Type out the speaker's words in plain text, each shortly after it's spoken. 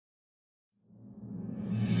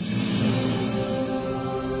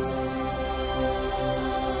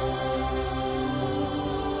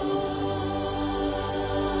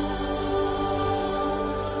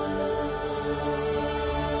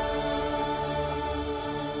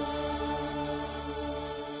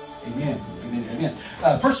Amen. Amen.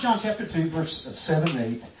 Amen. 1 John chapter 2, verse 7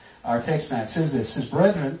 and 8, our text tonight says this. It says,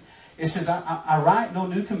 brethren, it says, I write no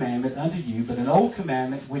new commandment unto you, but an old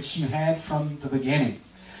commandment which you had from the beginning.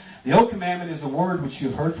 The old commandment is the word which you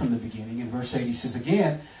have heard from the beginning. In verse 8 he says,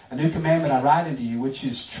 again, a new commandment I write unto you, which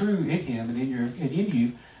is true in him and in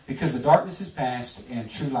you, because the darkness is past and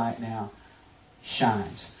true light now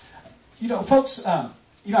shines. You know, folks, I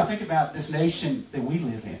think about this nation that we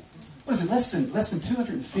live in. What is it? Less than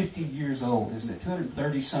 250 years old, isn't it?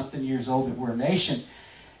 230 something years old that we're a nation.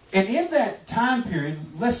 And in that time period,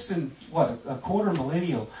 less than, a quarter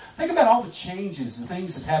millennial, think about all the changes, the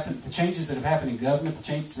things that happened, the changes that have happened in government, the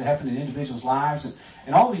changes that happened in individuals' lives,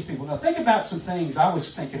 and all these people. Now, think about some things I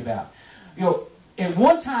was thinking about. You know, at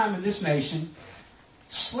one time in this nation,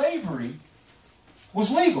 slavery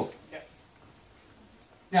was legal.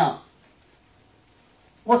 Now,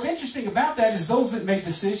 what's interesting about that is those that make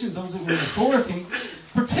decisions, those that were in authority,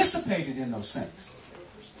 participated in those things.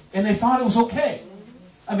 And they thought it was okay.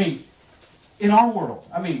 I mean, in our world.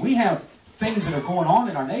 I mean, we have things that are going on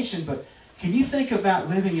in our nation, but can you think about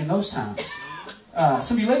living in those times?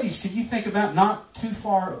 Some of you ladies, can you think about not too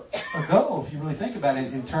far ago, if you really think about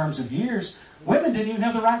it in terms of years, women didn't even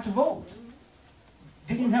have the right to vote.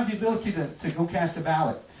 Didn't even have the ability to go cast a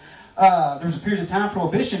ballot. There was a period of time,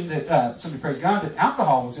 prohibition, that, somebody praise God, that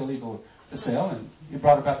alcohol was illegal to sell, and it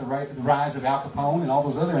brought about the rise of Al Capone and all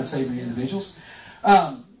those other unsavory individuals.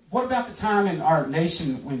 What about the time in our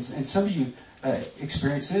nation when, and some of you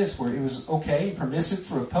experienced this, where it was okay and permissive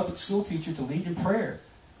for a public school teacher to lead in prayer,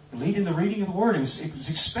 to lead in the reading of the Word. It was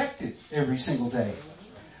expected every single day.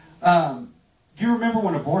 Do you remember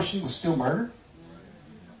when abortion was still murder?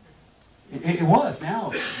 It was.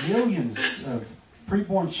 Now, millions of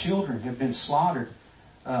preborn children have been slaughtered,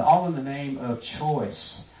 all in the name of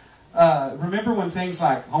choice. Remember when things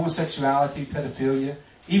like homosexuality, pedophilia,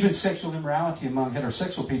 even sexual immorality among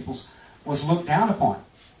heterosexual peoples was looked down upon.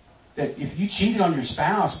 That if you cheated on your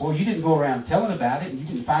spouse, well, you didn't go around telling about it, and you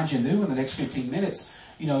didn't find you new in the next 15 minutes.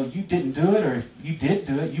 You know, you didn't do it, or if you did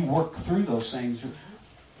do it, you worked through those things.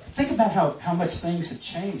 Think about how much things have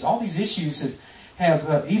changed. All these issues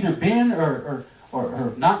have either been or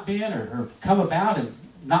not been or come about and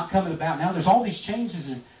not coming about. Now there's all these changes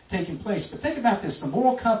that are taking place. But think about this. The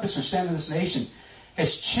moral compass or standard of this nation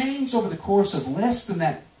has changed over the course of less than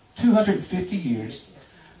that 250 years.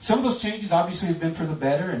 Some of those changes obviously have been for the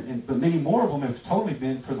better, but many more of them have totally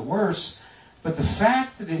been for the worse. But the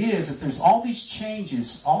fact that it is that there's all these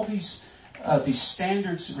changes, all these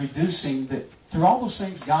standards reducing, that through all those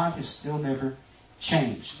things, God has still never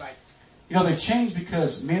changed. Right. You know, they've changed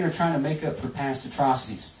because men are trying to make up for past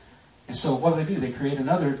atrocities. And so what do? They create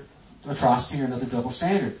another atrocity or another double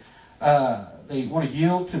standard. They want to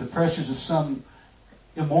yield to the pressures of some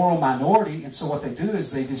immoral minority, and so what they do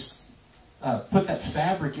is they just put that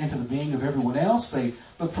fabric into the being of everyone else. They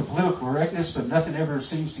look for political correctness, but nothing ever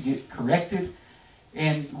seems to get corrected.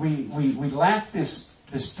 And we lack this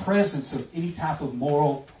presence of any type of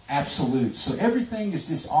moral absolute. So everything is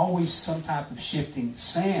just always some type of shifting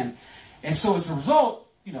sand. And so as a result,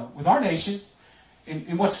 you know, with our nation,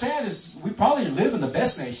 and what's sad is we probably live in the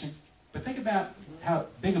best nation, but think about how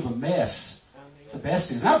big of a mess the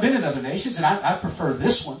best is. And I've been in other nations, and I prefer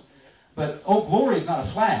this one. But Old Glory is not a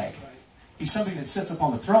flag. He's somebody that sits up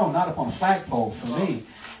on the throne, not up on a flagpole for me.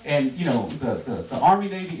 And, you know, the Army,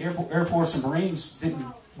 Navy, Air Force, and Marines didn't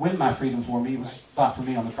win my freedom for me. It was bought for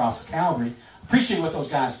me on the cross of Calvary. Appreciate what those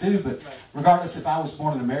guys do, but regardless if I was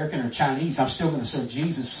born an American or Chinese, I'm still going to serve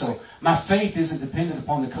Jesus. So my faith isn't dependent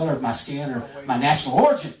upon the color of my skin or my national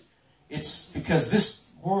origin. It's because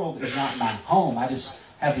this world is not my home. I just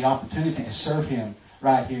have the opportunity to serve Him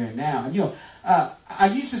right here and now. And, you know, I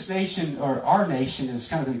use this nation, or our nation, as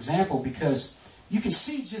kind of an example because you can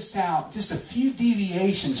see just how just a few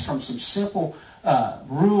deviations from some simple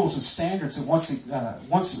rules and standards that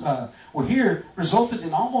once were here resulted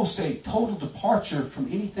in almost a total departure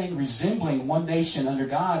from anything resembling one nation under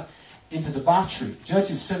God into debauchery.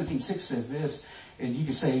 Judges 17:6 says this, and you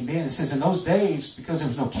can say amen. It says, in those days, because there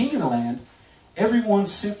was no king in the land, everyone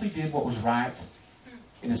simply did what was right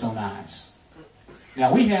in his own eyes.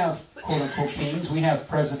 Now we have quote-unquote kings, we have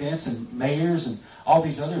presidents and mayors and all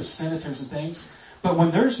these other senators and things, but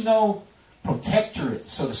when there's no protectorate,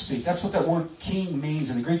 so to speak, that's what that word king means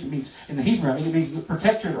in the Greek. It means in the Hebrew, it means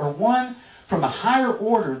protectorate, or one from a higher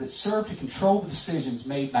order that served to control the decisions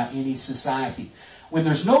made by any society. When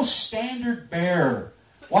there's no standard bearer,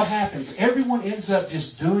 what happens? Everyone ends up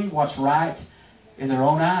just doing what's right in their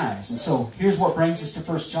own eyes. And so here's what brings us to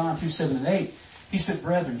 1 John 2:7 and 8. He said,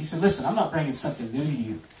 brethren, he said, listen, I'm not bringing something new to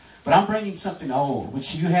you. But I'm bringing something old,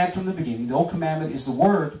 which you had from the beginning. The old commandment is the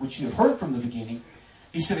word which you have heard from the beginning.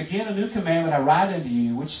 He said, again, a new commandment I write unto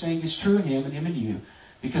you, which thing is true in him and him in you,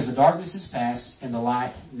 because the darkness is past and the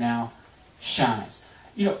light now shines.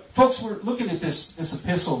 You know, folks, we're looking at this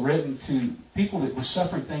epistle written to people that were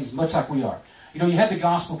suffering things much like we are. You know, you had the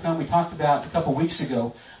gospel come. We talked about a couple weeks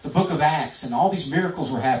ago the book of Acts, and all these miracles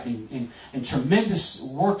were happening, and tremendous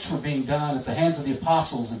works were being done at the hands of the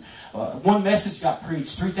apostles. And one message got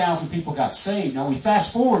preached, 3,000 people got saved. Now we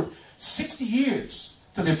fast forward 60 years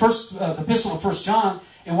to the first epistle of 1 John,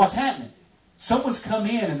 and what's happening? Someone's come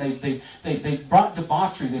in and they brought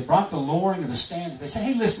debauchery, they brought the lowering of the standard. They say,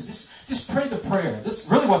 hey, listen, just pray the prayer. This is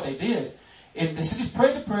really what they did. And they said, just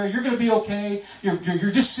pray the prayer. You're going to be okay.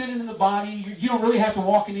 You're just sinning in the body. You don't really have to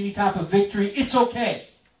walk in any type of victory. It's okay.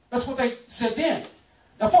 That's what they said then.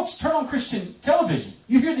 Now, folks, turn on Christian television.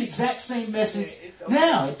 You hear the exact same message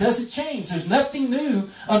now. It doesn't change. There's nothing new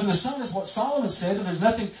under the sun, is what Solomon said, and there's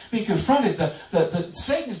nothing being confronted. The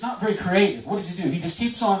Satan is not very creative. What does he do? He just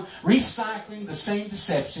keeps on recycling the same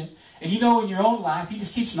deception. And you know, in your own life, he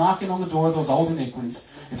just keeps knocking on the door of those old iniquities.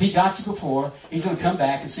 If he got you before, he's going to come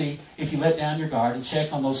back and see if you let down your guard and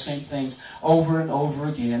check on those same things over and over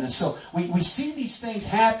again. And so we see these things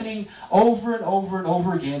happening over and over and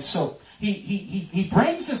over again. So he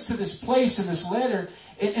brings us to this place in this letter.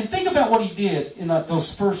 And think about what he did in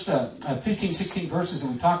those first 15, 16 verses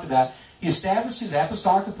that we talked about. He established his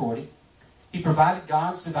apostolic authority. He provided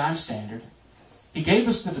God's divine standard. He gave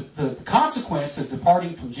us the consequence of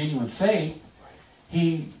departing from genuine faith.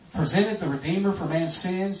 He presented the Redeemer for man's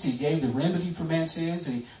sins. He gave the remedy for man's sins.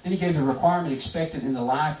 And then he gave the requirement expected in the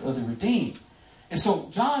life of the redeemed. And so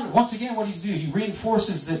John, once again, what he's doing, he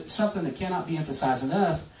reinforces that something that cannot be emphasized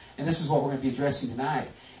enough. And this is what we're going to be addressing tonight.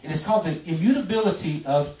 And it's called the immutability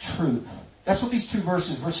of truth. That's what these two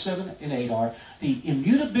verses, verse 7 and 8 are. The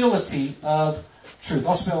immutability of truth.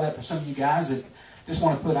 I'll spell that for some of you guys that just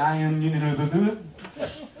want to put I-M-M-U-T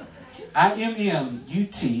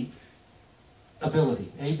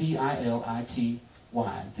ability. A-B-I-L-I-T-Y.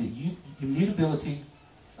 The immutability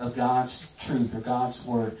of God's truth or God's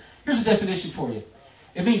word. Here's a definition for you.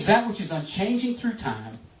 It means that which is unchanging through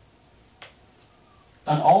time,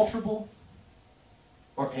 unalterable,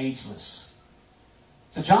 or ageless.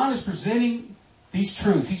 So John is presenting these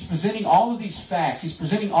truths. He's presenting all of these facts. He's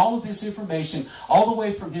presenting all of this information all the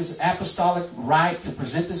way from his apostolic right to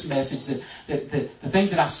present this message, that the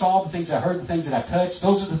things that I saw, the things I heard, the things that I touched,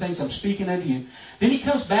 those are the things I'm speaking unto you. Then he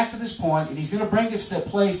comes back to this point and he's going to bring us to that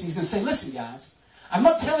place and he's going to say, listen guys, I'm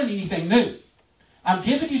not telling you anything new. I'm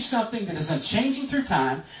giving you something that is unchanging through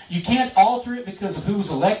time. You can't alter it because of who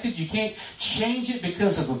was elected. You can't change it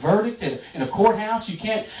because of a verdict in a courthouse. You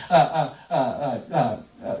can't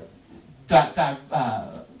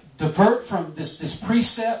divert from this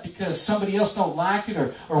precept because somebody else don't like it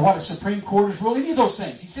or what a Supreme Court has ruled. Any of those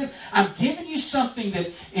things. He said, I'm giving you something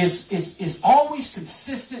that is always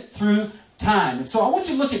consistent through time. And so I want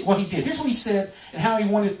you to look at what he did. Here's what he said and how he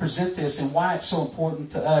wanted to present this and why it's so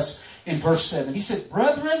important to us in verse 7. He said,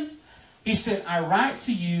 brethren, he said, I write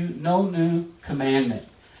to you no new commandment.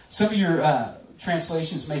 Some of your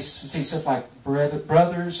translations may say stuff like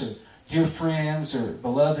brothers or dear friends or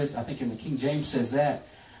beloved. I think in the King James says that.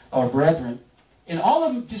 Or brethren. And all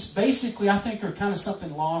of them just basically, I think, are kind of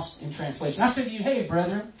something lost in translation. I say to you, hey,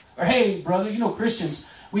 brethren, or hey, brother. You know, Christians,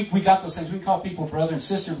 we got those things. We can call people brother and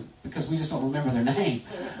sister because we just don't remember their name.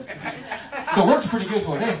 So it works pretty good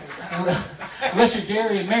for it. Hey, unless you're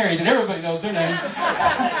Gary and Mary, then everybody knows their name.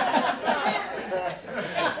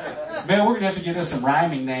 Man, we're going to have to get us some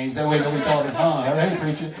rhyming names. That way nobody calls it, all right,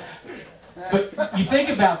 preacher. But you think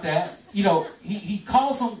about that, you know, he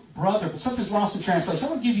calls them brother, but something's lost in translation. I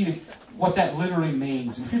want to give you what that literally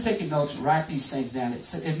means. If you're taking notes, write these things down.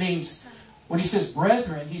 It means, when he says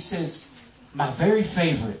brethren, he says, my very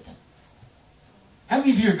favorite. How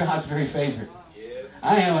many of you are God's very favorite? Yeah.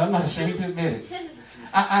 I am. I'm not ashamed to admit it.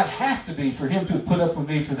 I'd have to be for him to put up with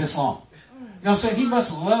me for this long. You know what I'm saying? He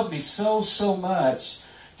must love me so much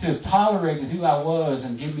to have tolerated who I was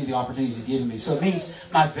and give me the opportunities he's given me. So it means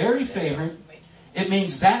my very favorite. It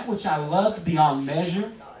means that which I loved beyond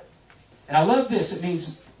measure. And I love this. It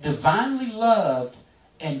means divinely loved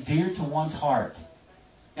and dear to one's heart.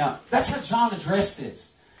 Now, that's how John addressed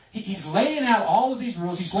this. He's laying out all of these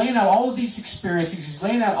rules. He's laying out all of these experiences. He's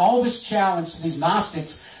laying out all this challenge to these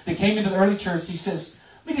Gnostics that came into the early church. He says,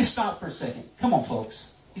 let me just stop for a second. Come on,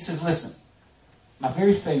 folks. He says, listen, my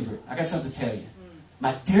very favorite, I got something to tell you.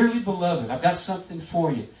 My dearly beloved, I've got something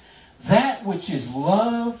for you. That which is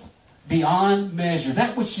loved beyond measure,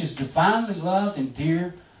 that which is divinely loved and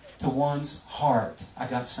dear to one's heart, I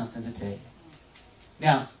got something to tell you.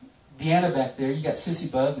 Now, Deanna back there, you got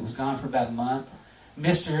Sissy Bug that was gone for about a month.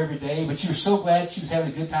 Missed her every day, but you were so glad she was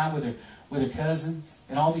having a good time with her cousins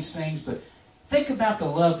and all these things. But think about the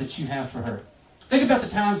love that you have for her. Think about the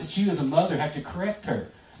times that you as a mother have to correct her.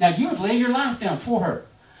 Now, you would lay your life down for her.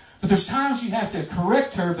 But there's times you have to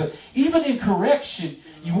correct her, but even in correction,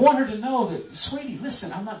 you want her to know that, sweetie,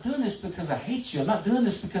 listen, I'm not doing this because I hate you. I'm not doing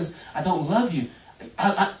this because I don't love you.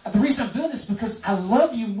 The reason I'm doing this is because I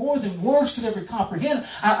love you more than words could ever comprehend.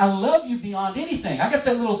 I love you beyond anything. I got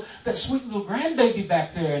that sweet little grandbaby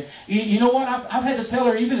back there. You know what? I've had to tell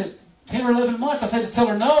her, even at 10 or 11 months, I've had to tell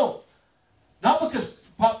her no. Not because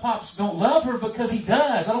Pops don't love her, because he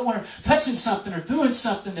does. I don't want her touching something or doing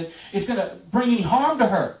something that is going to bring any harm to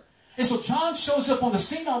her. And so John shows up on the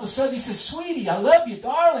scene all of a sudden. He says, sweetie, I love you,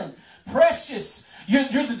 darling, precious. You're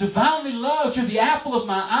the divinely loved. You're the apple of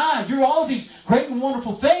my eye. You're all of these great and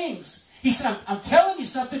wonderful things. He said, I'm telling you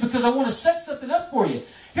something because I want to set something up for you.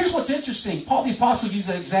 Here's what's interesting. Paul the Apostle used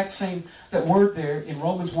that word there in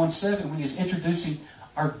Romans 1:7 when he's introducing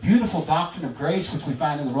our beautiful doctrine of grace, which we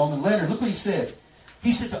find in the Roman letter. Look what he said.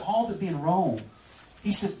 He said to all that be in Rome,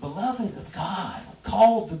 he said, beloved of God,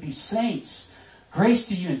 called to be saints, grace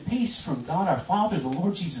to you and peace from God our Father, the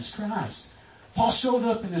Lord Jesus Christ. Paul showed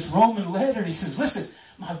up in this Roman letter and he says, listen,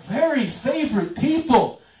 my very favorite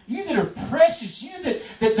people, you that are precious, you that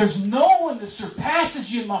there's no one that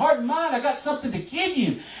surpasses you in my heart and mind, I got something to give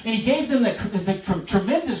you. And he gave them that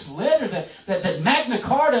tremendous letter, that Magna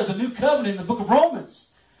Carta of the New Covenant in the book of Romans.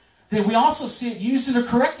 Then we also see it used in a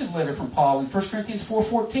corrected letter from Paul in 1 Corinthians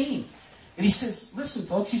 4:14. And he says, listen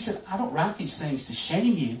folks, he said, I don't write these things to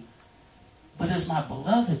shame you, but as my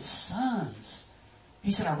beloved sons.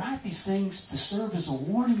 He said, I write these things to serve as a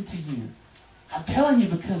warning to you. I'm telling you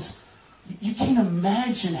because you can't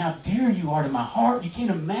imagine how dear you are to my heart. You can't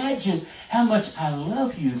imagine how much I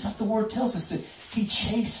love you. It's like the Word tells us that He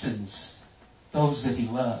chastens those that He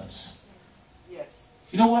loves. Yes.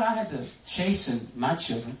 You know what? I had to chasten my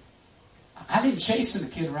children. I didn't chasten the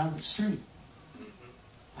kid around the street.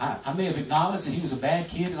 I may have acknowledged that he was a bad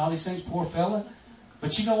kid and all these things, poor fella.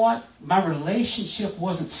 But you know what? My relationship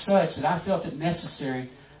wasn't such that I felt it necessary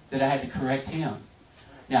that I had to correct him.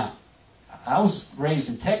 Now, I was raised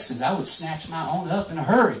in Texas. I would snatch my own up in a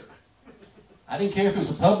hurry. I didn't care if it was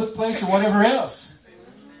a public place or whatever else.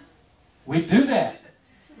 We'd do that.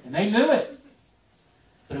 And they knew it.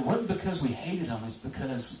 But it wasn't because we hated them. It's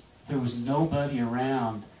because there was nobody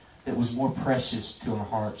around that was more precious to our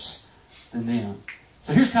hearts than them.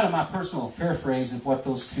 So here's kind of my personal paraphrase of what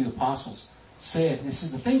those two apostles said. This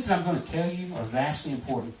is the things that I'm going to tell you are vastly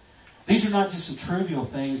important. These are not just some trivial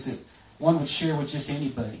things that one would share with just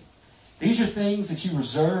anybody. These are things that you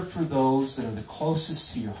reserve for those that are the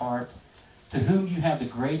closest to your heart, to whom you have the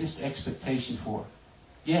greatest expectation for.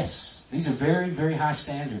 Yes, these are very, very high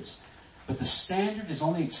standards. But the standard is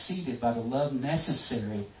only exceeded by the love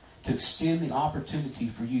necessary to extend the opportunity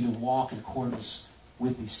for you to walk in accordance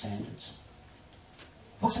with these standards.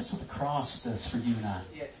 Folks, that's what the cross does for you and I.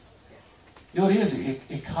 Yes. You know what it is?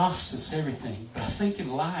 It costs us everything. But I think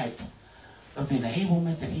in light of the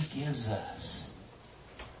enablement that He gives us,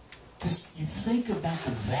 just you think about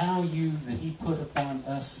the value that He put upon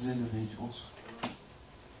us as individuals.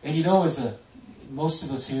 And you know, most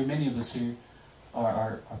of us here, many of us here,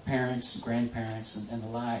 are parents, grandparents, and the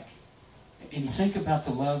like. And you think about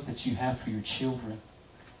the love that you have for your children.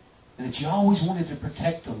 And that you always wanted to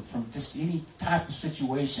protect them from just any type of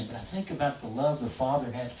situation. But I think about the love the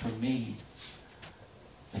Father had for me.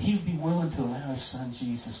 That He would be willing to allow His Son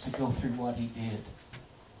Jesus to go through what He did.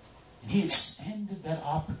 And He extended that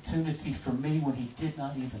opportunity for me when He did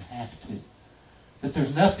not even have to. That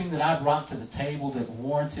there's nothing that I brought to the table that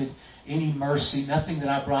warranted any mercy. Nothing that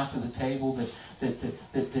I brought to the table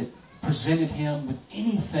that presented Him with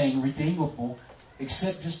anything redeemable,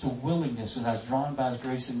 except just a willingness as I was drawn by His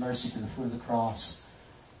grace and mercy to the foot of the cross.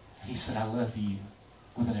 And He said, I love you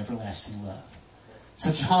with an everlasting love.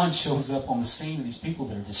 So John shows up on the scene of these people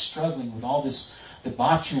that are just struggling with all this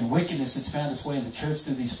debauchery and wickedness that's found its way in the church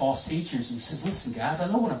through these false teachers. And he says, listen guys,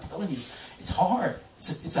 I know what I'm telling you. It's hard.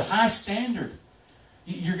 It's a high standard.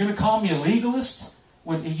 You're going to call me a legalist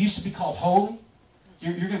when it used to be called holy.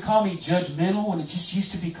 You're going to call me judgmental when it just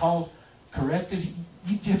used to be called corrective.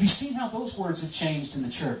 Have you seen how those words have changed in the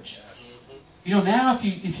church? You know, now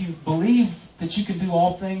if you believe that you can do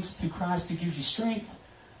all things through Christ who gives you strength,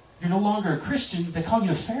 you're no longer a Christian. They call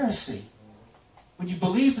you a Pharisee. When you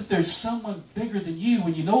believe that there's someone bigger than you,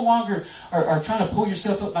 when you no longer are trying to pull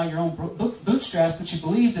yourself up by your own bootstraps, but you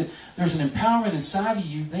believe that there's an empowerment inside of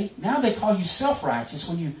you, now they call you self-righteous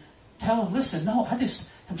when you tell them, listen, no, I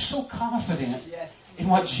just am so confident in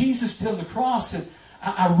what Jesus did on the cross that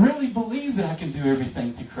I really believe that I can do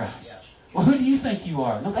everything through Christ. Well, who do you think you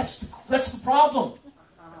are? No, that's the problem.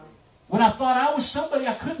 When I thought I was somebody,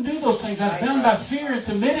 I couldn't do those things. I was bound by fear and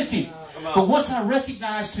timidity. But once I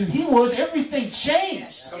recognized who He was, everything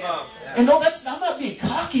changed. And no, I'm not being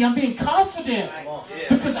cocky. I'm being confident.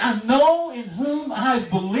 Because I know in whom I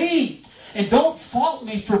believe. And don't fault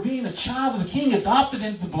me for being a child of the King, adopted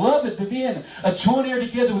into the beloved, to being a joint heir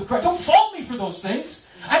together with Christ. Don't fault me for those things.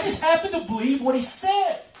 I just happen to believe what He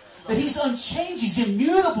said. That He's unchanged. He's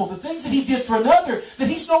immutable. The things that He did for another, that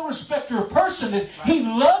He's no respecter of person, that He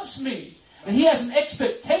loves me. And He has an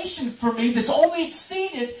expectation for me that's only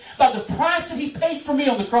exceeded by the price that He paid for me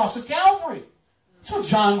on the cross of Calvary. That's what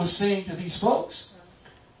John was saying to these folks.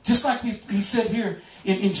 Just like he said here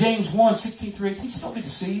in James 1, 16 through 18, he said, don't be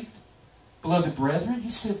deceived, beloved brethren. He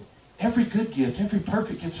said, every good gift, every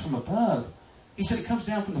perfect gift from above. He said it comes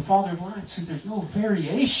down from the Father of lights, who there's no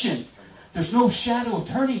variation. There's no shadow of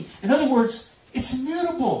turning. In other words, it's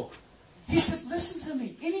immutable. He said, listen to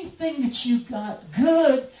me. Anything that you got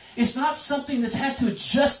good is not something that's had to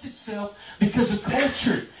adjust itself because of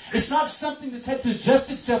culture. It's not something that's had to adjust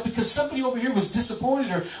itself because somebody over here was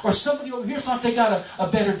disappointed or somebody over here thought they got a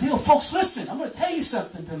better deal. Folks, listen, I'm going to tell you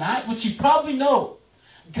something tonight, which you probably know.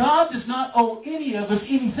 God does not owe any of us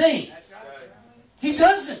anything. He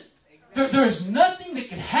doesn't. There is nothing that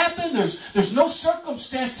can happen. There's no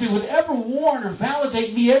circumstance that would ever warrant or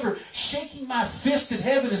validate me ever shaking my fist at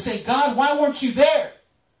heaven and say, God, why weren't you there?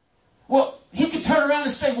 Well, He could turn around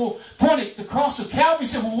and say, well, point at the cross of Calvary and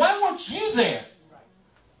say, well, why weren't you there?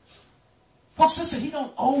 Folks, listen, He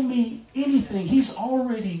don't owe me anything. He's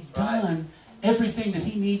already done everything that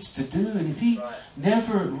He needs to do. And if He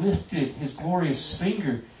never lifted His glorious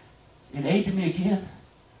finger and aided me again,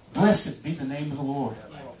 blessed be the name of the Lord.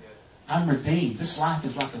 I'm redeemed. This life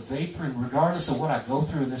is like a vapor, and regardless of what I go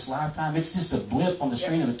through in this lifetime, it's just a blip on the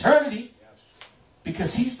screen of eternity.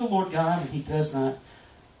 Because He's the Lord God, and He does not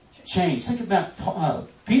change. Think about,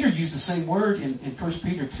 Peter used the same word in 1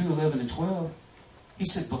 Peter 2, 11 and 12. He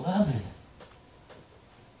said, beloved.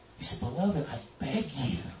 He said, beloved, I beg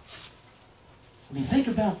you. I mean, think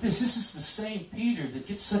about this. This is the same Peter that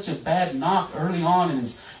gets such a bad knock early on in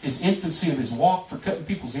his infancy of his walk for cutting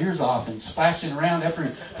people's ears off and splashing around after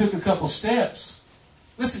he took a couple steps.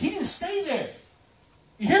 Listen, he didn't stay there.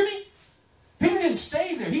 You hear me? Peter didn't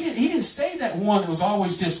stay there. He didn't stay that one that was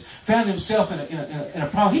always just found himself in a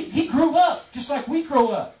problem. He grew up just like we grow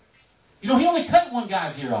up. You know, he only cut one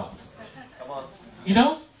guy's ear off. Come on. You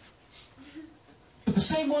know? But the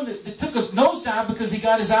same one that took a nosedive because he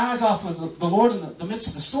got his eyes off of the Lord in the midst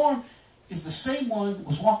of the storm is the same one that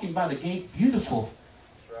was walking by the gate beautiful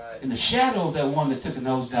in the shadow of that one that took a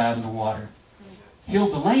nosedive in the water.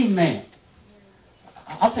 Healed the lame man.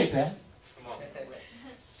 I'll take that.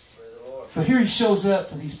 But here he shows up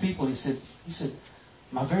to these people. He said,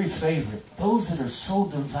 my very favorite, those that are so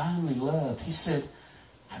divinely loved. He said,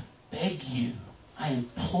 I beg you, I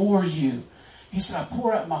implore you. He said, I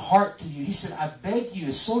pour out my heart to you. He said, I beg you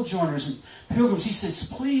as sojourners and pilgrims. He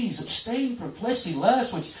says, please abstain from fleshly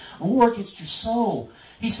lusts which war against your soul.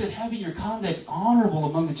 He said, having your conduct honorable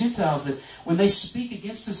among the Gentiles, that when they speak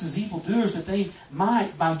against us as evildoers, that they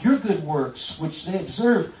might, by your good works, which they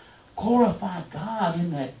observe, glorify God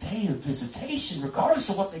in that day of visitation, regardless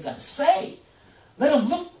of what they got to say. Let them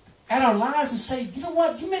look at our lives and say, you know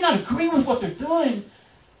what? You may not agree with what they're doing,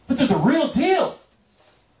 but they're the real deal.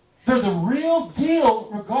 They're the real deal,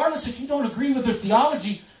 regardless if you don't agree with their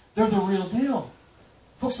theology, they're the real deal.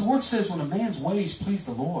 Folks, the Word says when a man's ways please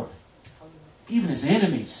the Lord, even his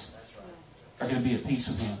enemies are going to be at peace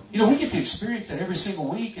with him. You know, we get to experience that every single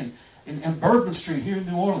week in Bourbon Street here in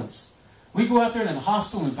New Orleans. We go out there in a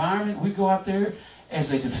hostile environment. We go out there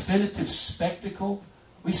as a definitive spectacle.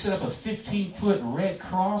 We set up a 15-foot red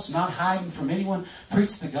cross, not hiding from anyone,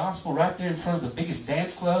 preach the gospel right there in front of the biggest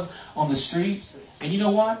dance club on the street. And you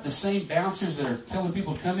know what? The same bouncers that are telling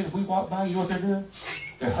people to come in, if we walk by, you know what they're doing?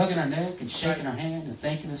 They're hugging our neck and shaking our hand and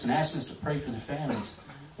thanking us and asking us to pray for their families.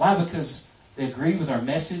 Why? Because they agree with our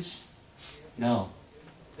message? No.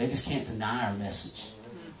 They just can't deny our message.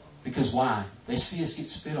 Because why? They see us get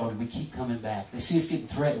spit on and we keep coming back. They see us getting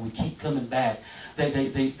threatened, we keep coming back.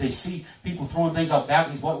 They see people throwing things off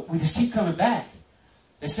balconies, we just keep coming back.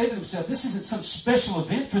 They say to themselves, this isn't some special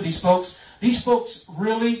event for these folks. These folks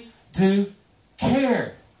really do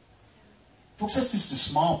care. Folks, that's just a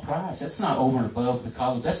small prize. That's not over and above the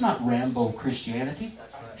college. That's not Rambo Christianity.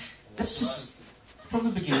 That's just from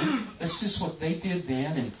the beginning. That's just what they did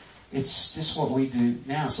then, and it's just what we do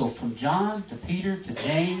now. So from John to Peter to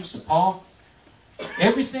James to Paul,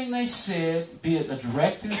 everything they said, be it a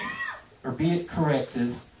directive or be it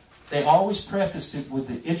corrective, they always prefaced it with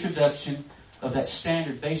the introduction of that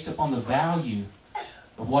standard based upon the value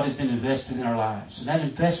of what had been invested in our lives. And that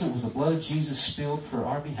investment was the blood of Jesus spilled for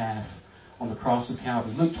our behalf on the cross of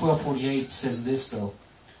Calvary. Luke 12:48 says this, though.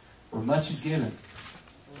 Where much is given,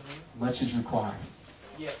 much is required.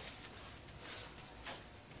 Yes.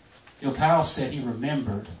 You know, Kyle said he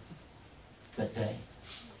remembered that day.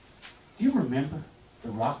 Do you remember the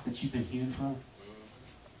rock that you've been hewn from?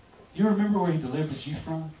 Do you remember where he delivered you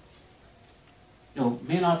from? You know,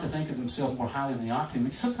 men ought to think of themselves more highly than they ought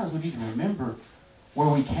to. Sometimes we need to remember where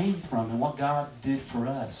we came from and what God did for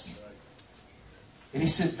us. And he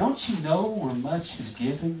said, don't you know where much is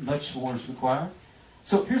given, much more is required?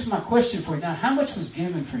 So here's my question for you now. How much was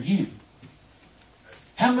given for you?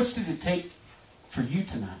 How much did it take for you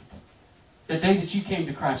tonight? The day that you came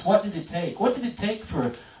to Christ, what did it take? What did it take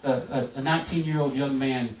for a 19-year-old young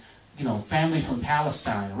man, you know, family from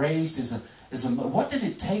Palestine, raised as a what did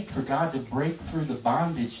it take for God to break through the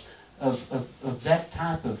bondage of that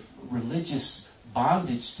type of religious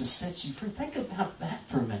bondage to set you free? Think about that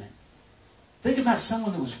for a minute. Think about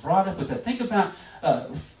someone that was brought up with that. Think about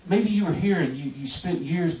maybe you were here and you spent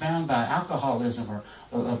years bound by alcoholism or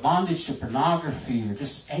a bondage to pornography or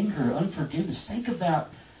just anger, unforgiveness. Think about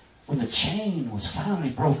when the chain was finally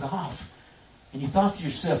broke off. And you thought to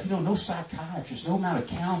yourself, you know, no psychiatrist, no amount of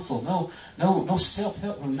counsel, no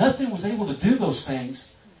self-help, nothing was able to do those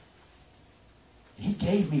things. He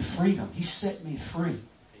gave me freedom. He set me free.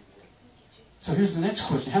 So here's the next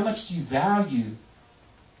question. How much do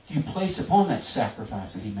you place upon that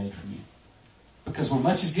sacrifice that he made for you? Because when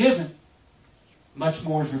much is given, much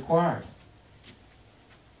more is required.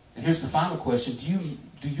 And here's the final question.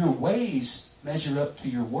 Do your ways measure up to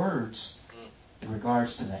your words in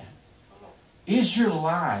regards to that? Is your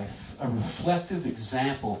life a reflective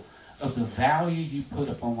example of the value you put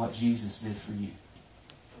upon what Jesus did for you?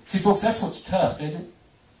 See, folks, that's what's tough, isn't it?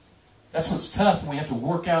 That's what's tough when we have to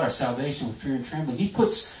work out our salvation with fear and trembling. He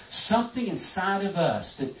puts something inside of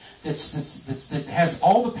us that has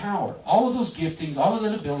all the power, all of those giftings, all of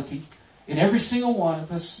that ability. In every single one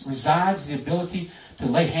of us resides the ability to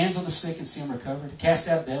lay hands on the sick and see them recover, to cast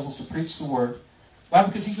out devils, to preach the word. Why?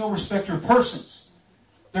 Because he's no respecter of persons.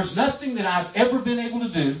 There's nothing that I've ever been able to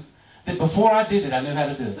do that before I did it, I knew how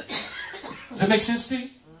to do it. Does that make sense to you?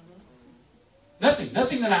 Nothing.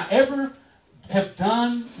 Nothing that I ever have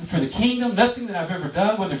done for the kingdom, nothing that I've ever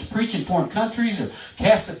done, whether it's preach in foreign countries or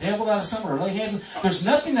cast the devil out of someone or lay hands on. There's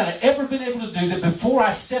nothing that I've ever been able to do that before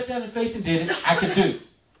I stepped out in faith and did it, I could do.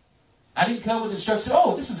 I didn't come with instructions,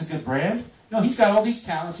 oh, this is a good brand. No, he's got all these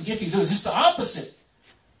talents and giftings. It was just the opposite.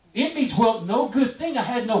 In me dwelt no good thing. I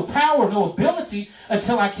had no power, no ability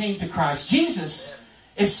until I came to Christ Jesus.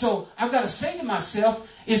 And so I've got to say to myself,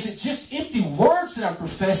 is it just empty words that I'm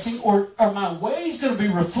professing, or are my ways going to be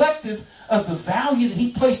reflective of the value that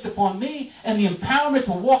he placed upon me and the empowerment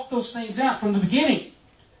to walk those things out from the beginning?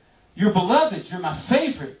 You're beloved. You're my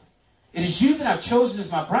favorite. It is you that I've chosen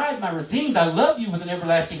as my bride, my redeemed. I love you with an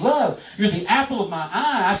everlasting love. You're the apple of my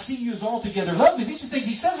eye. I see you as altogether lovely. These are things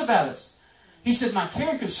he says about us. He said, my care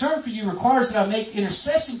and concern for you requires that I make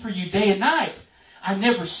intercession for you day and night. I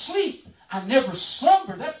never sleep. I never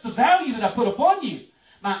slumber. That's the value that I put upon you.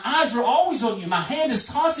 My eyes are always on you. My hand is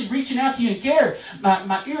constantly reaching out to you in care.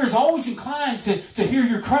 My ear is always inclined to hear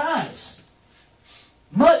your cries.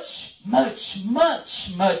 Much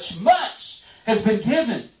has been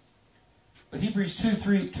given. But Hebrews 2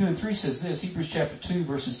 and 3 says this. Hebrews chapter 2,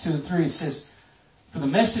 verses 2 and 3. It says, for the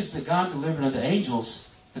message that God delivered unto angels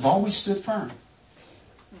has always stood firm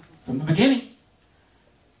from the beginning.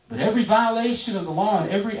 But every violation of the law and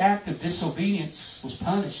every act of disobedience was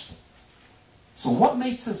punished. So what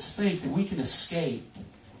makes us think that we can escape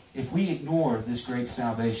if we ignore this great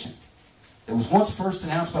salvation that was once first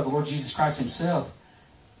announced by the Lord Jesus Christ himself?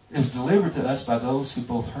 It was delivered to us by those who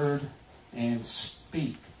both heard and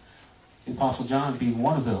speak. The Apostle John being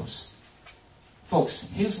one of those. Folks,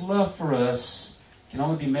 his love for us can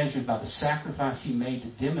only be measured by the sacrifice he made to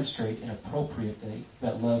demonstrate and appropriate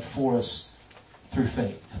that love for us through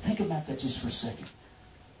faith. Now think about that just for a second.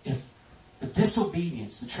 If the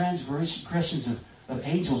disobedience, the transgressions of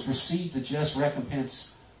angels received the just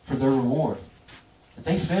recompense for their reward, but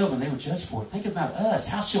they failed and they were judged for it. Think about us.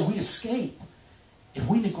 How shall we escape if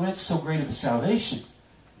we neglect so great of a salvation?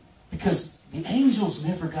 Because the angels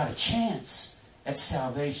never got a chance at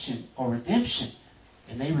salvation or redemption,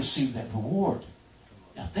 and they received that reward.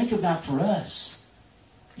 Now think about for us.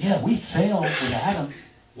 Yeah, we failed with Adam.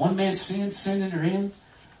 One man sinned, sin entered in.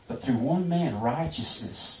 But through one man,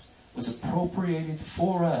 righteousness was appropriated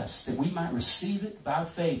for us that we might receive it by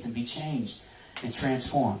faith and be changed and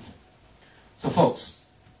transformed. So folks,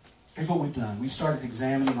 here's what we've done. We've started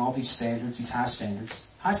examining all these standards, these high standards.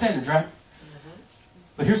 High standards, right?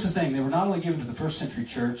 But here's the thing. They were not only given to the first century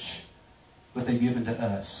church, but they're given to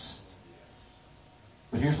us.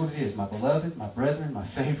 But here's what it is. My beloved, my brethren, my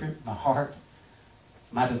favorite, my heart,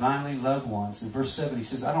 my divinely loved ones. In verse 7, he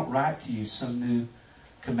says, I don't write to you some new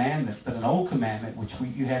commandment, but an old commandment which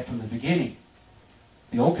you had from the beginning.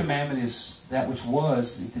 The old commandment is that which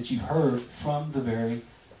was, that you've heard from the very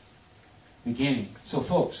beginning. So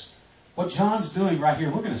folks, what John's doing right here,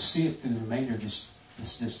 we're going to see it through the remainder of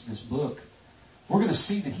this book. We're going to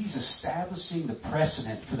see that he's establishing the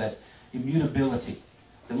precedent for that immutability.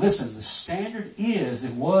 And listen, the standard is,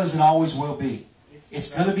 it was, and always will be.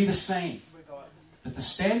 It's going to be the same. That the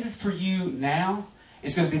standard for you now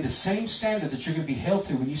is going to be the same standard that you're going to be held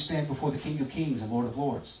to when you stand before the King of Kings and Lord of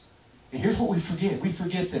Lords. And here's what we forget. We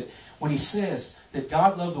forget that when he says that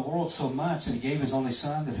God loved the world so much that he gave his only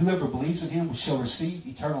Son, that whoever believes in him shall receive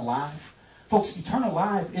eternal life. Folks, eternal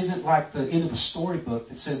life isn't like the end of a storybook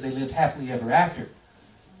that says they lived happily ever after.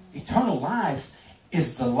 Eternal life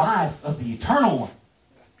is the life of the eternal one.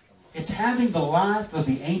 It's having the life of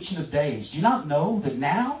the Ancient of Days. Do you not know that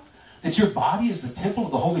now that your body is the temple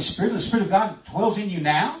of the Holy Spirit, the Spirit of God dwells in you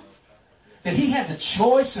now? That he had the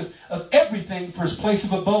choice of everything for his place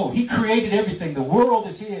of abode. He created everything. The world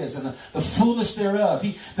is his and the fullness thereof.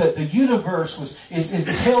 The universe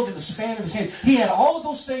is held in the span of his hand. He had all of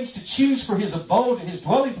those things to choose for his abode and his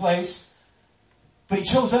dwelling place, but he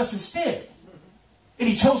chose us instead. And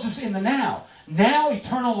he chose us in the now. Now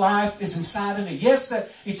eternal life is inside of me. Yes, that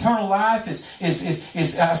eternal life is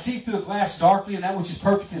I see through a glass darkly, and that which is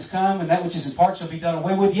perfect has come, and that which is in part shall be done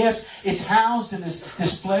away with. Yes, it's housed in this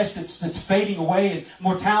flesh that's fading away, and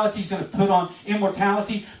mortality is going to put on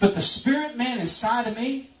immortality. But the spirit man inside of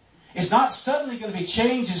me is not suddenly going to be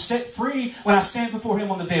changed and set free when I stand before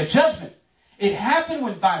him on the day of judgment. It happened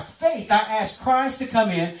when by faith I asked Christ to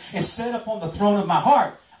come in and sit upon the throne of my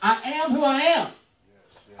heart. I am who I am.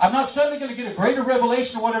 I'm not suddenly going to get a greater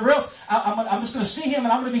revelation or whatever else. I'm just going to see him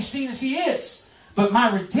and I'm going to be seen as he is. But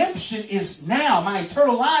my redemption is now. My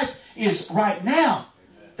eternal life is right now.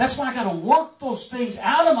 That's why I got to work those things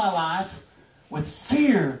out of my life with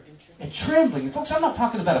fear and trembling. And folks, I'm not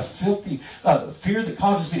talking about a filthy fear that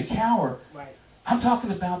causes me to cower. Right. I'm talking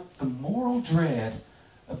about the moral dread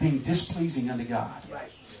of being displeasing unto God. Right.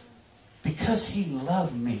 Because he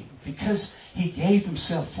loved me. Because he gave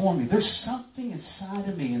himself for me. There's something inside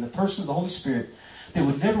of me in the person of the Holy Spirit that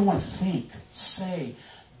would never want to think, say,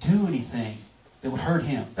 do anything that would hurt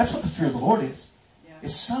him. That's what the fear of the Lord is. Yeah.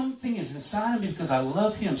 It's something is inside of me because I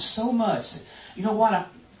love him so much. You know what?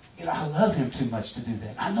 I love him too much to do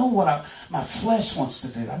that. I know what my flesh wants to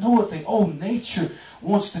do. I know what the old nature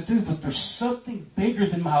wants to do, but there's something bigger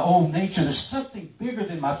than my old nature. There's something bigger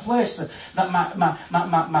than my flesh.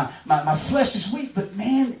 My flesh is weak, but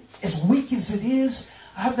man, as weak as it is,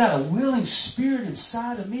 I've got a willing spirit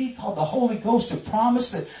inside of me called the Holy Ghost of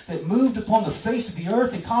promise that moved upon the face of the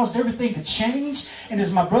earth and caused everything to change. And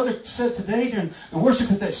as my brother said today during the worship,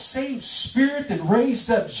 that same spirit that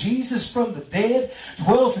raised up Jesus from the dead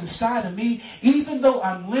dwells inside of me, even though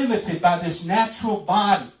I'm limited by this natural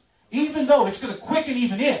body. Even though it's going to quicken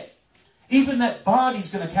even it. Even that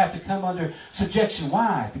body's going to have to come under subjection.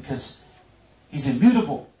 Why? Because he's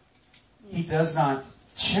immutable. He does not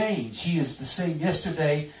change. He is the same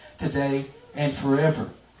yesterday, today, and forever.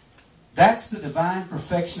 That's the divine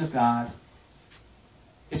perfection of God.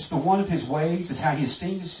 It's the one of his ways. It's how he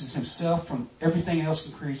distinguishes himself from everything else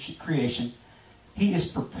in creation. He is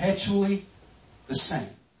perpetually the same.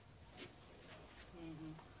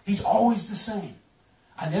 He's always the same.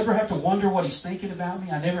 I never have to wonder what he's thinking about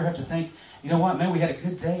me. I never have to think, you know what, man, we had a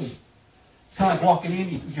good day. It's kind of like walking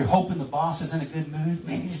in, you're hoping the boss is in a good mood.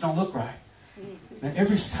 Man, he just don't look right. And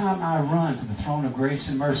every time I run to the throne of grace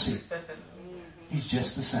and mercy, he's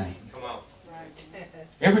just the same. Come on.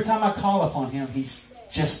 Every time I call upon him, he's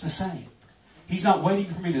just the same. He's not waiting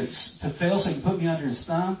for me to fail so he can put me under his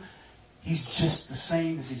thumb. He's just the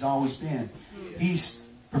same as he's always been.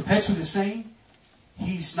 He's perpetually the same.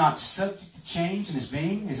 He's not subject to change in his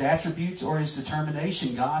being, his attributes, or his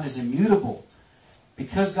determination. God is immutable.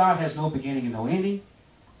 Because God has no beginning and no ending,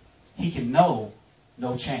 he can know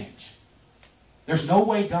no change. There's no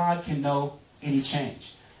way God can know any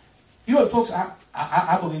change. You know what, folks?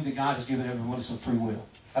 I believe that God has given every one of us a free will.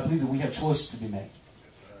 I believe that we have choices to be made.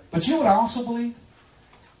 But you know what I also believe?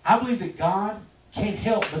 I believe that God can't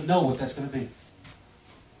help but know what that's going to be.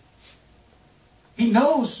 He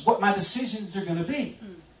knows what my decisions are going to be.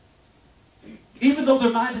 Even though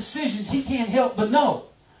they're my decisions, he can't help but know.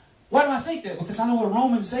 Why do I think that? Because I know what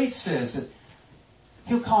Romans 8 says,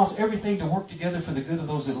 He'll cause everything to work together for the good of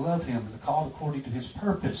those that love Him and are called according to His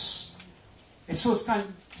purpose. And so it's kind of,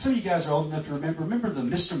 some of you guys are old enough to remember the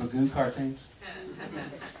Mr. Magoo cartoons?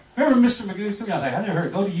 Remember Mr. Magoo? Some of y'all think, I never heard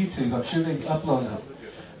it. Go to YouTube. I'm sure they've uploaded it.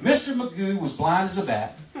 Mr. Magoo was blind as a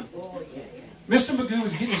bat. Mr. Magoo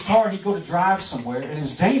would get in his car and he'd go to drive somewhere, and it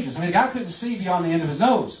was dangerous. I mean, the guy couldn't see beyond the end of his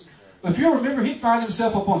nose. But if you remember, he'd find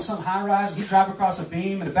himself up on some high rise, and he'd drive across a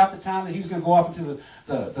beam, and about the time that he was going to go off into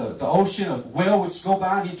the ocean, a whale would go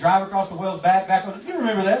by, and he'd drive across the whale's back on it. You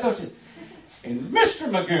remember that, don't you? And Mr.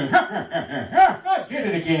 Magoo, I did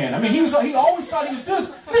it again. I mean, he always thought he was doing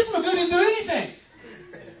it. Mr. Magoo didn't do anything.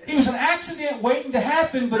 He was an accident waiting to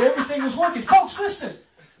happen, but everything was working. Folks, listen.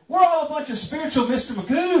 We're all a bunch of spiritual Mr.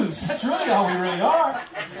 Magoos. That's really all we really are.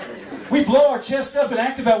 We blow our chest up and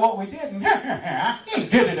act about what we did. And he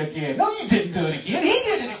did it again. No, you didn't do it again. He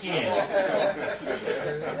did it again.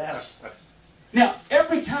 Now,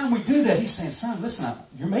 every time we do that, he's saying, son, listen,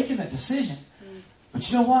 you're making that decision.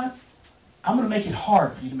 But you know what? I'm going to make it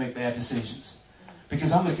hard for you to make bad decisions.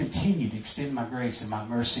 Because I'm going to continue to extend my grace and my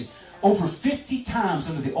mercy. Over 50 times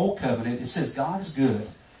under the Old Covenant, it says God is good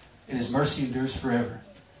and His mercy endures forever.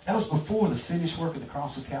 That was before the finished work of the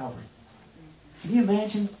cross of Calvary. Can you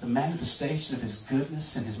imagine the manifestation of His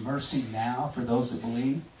goodness and His mercy now for those that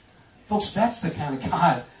believe? Folks, that's the kind of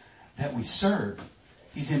God that we serve.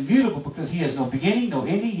 He's immutable because He has no beginning, no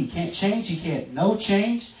ending. He can't change. He can't no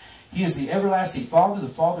change. He is the everlasting Father,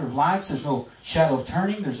 the Father of lights. There's no shadow of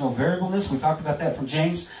turning. There's no variableness. We talked about that from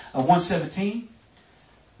James 1:17.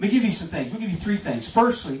 Let me give you some things. Let me give you three things.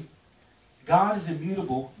 Firstly, God is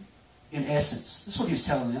immutable in essence. This is what He was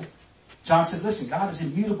telling them. John said, listen, God is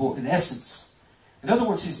immutable in essence. In other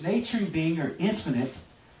words, His nature and being are infinite,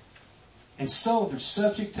 and so they're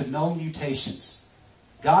subject to no mutations.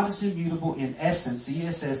 God is immutable in essence,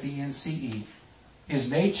 E-S-S-E-N-C-E.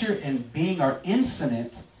 His nature and being are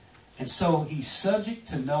infinite, and so He's subject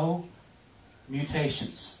to no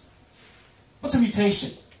mutations. What's a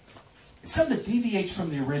mutation? It's something that deviates from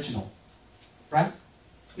the original. Right?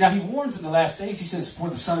 Now, He warns in the last days, He says,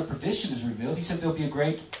 before the son of perdition is revealed, He said there'll be a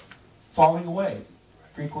great falling away.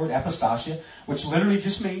 Greek word, apostasia, which literally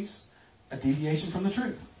just means a deviation from the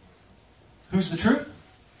truth. Who's the truth?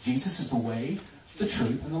 Jesus is the way, the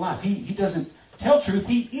truth, and the life. He doesn't tell truth,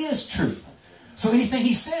 He is truth. So anything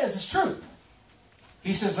He says is truth.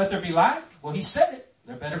 He says, let there be light. Well, He said it.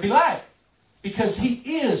 There better be light. Because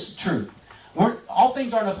He is truth. All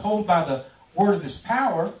things aren't upheld by the word of His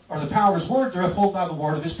power, or the power of His word. They're upheld by the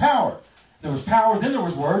word of His power. There was power, then there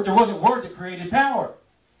was word. There wasn't word that created power.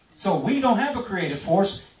 So we don't have a creative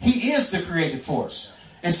force. He is the creative force.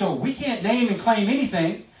 And so we can't name and claim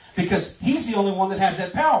anything because He's the only one that has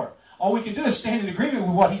that power. All we can do is stand in agreement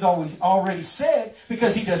with what He's already said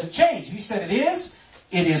because He doesn't change. If He said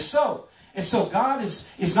it is so. And so God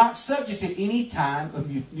is not subject to any time of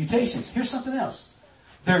mutations. Here's something else.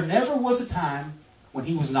 There never was a time when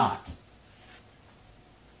He was not.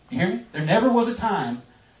 You hear me? There never was a time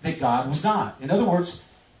that God was not. In other words,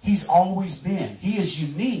 He's always been. He is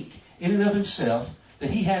unique in and of Himself, that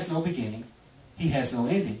He has no beginning, He has no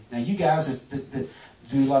ending. Now, you guys that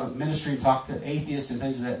do a lot of ministry and talk to atheists and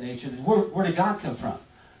things of that nature, where did God come from?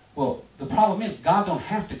 Well, the problem is God don't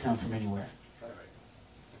have to come from anywhere.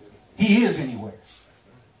 He is anywhere.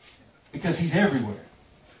 Because He's everywhere.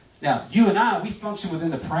 Now, you and I, we function within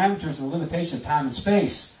the parameters and the limitations of time and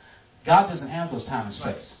space. God doesn't have those time and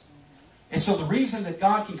space. And so the reason that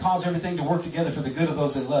God can cause everything to work together for the good of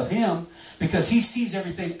those that love Him, because He sees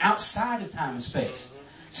everything outside of time and space.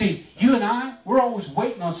 See, you and I, we're always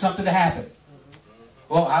waiting on something to happen.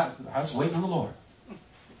 Well, I was waiting on the Lord.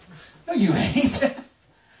 No, you ain't.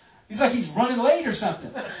 He's like He's running late or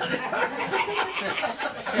something.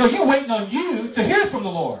 No, you're waiting on you to hear from the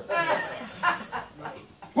Lord.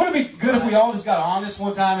 Wouldn't it be good if we all just got honest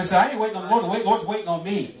one time and said, I ain't waiting on the Lord, the Lord's waiting on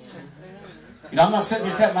me. You know, I'm not sitting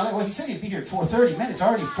here tapping my leg. Well, He said He'd be here at 4:30. Man, it's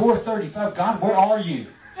already 4:35. God, where are you?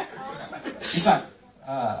 He's like,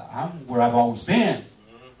 I'm where I've always been.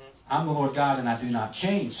 I'm the Lord God and I do not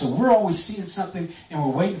change. So we're always seeing something and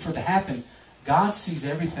we're waiting for it to happen. God sees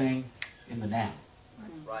everything in the now.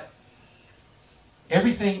 Right.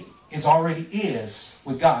 Everything already is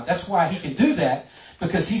with God. That's why He can do that,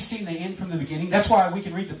 because He's seen the end from the beginning. That's why we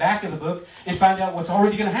can read the back of the book and find out what's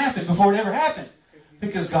already going to happen before it ever happened.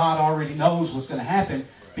 Because God already knows what's going to happen,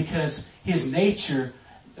 because His nature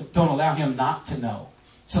don't allow Him not to know.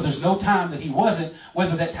 So there's no time that He wasn't,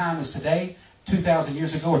 whether that time is today, 2,000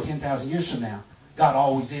 years ago, or 10,000 years from now. God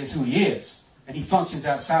always is who He is. And He functions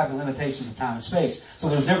outside the limitations of time and space. So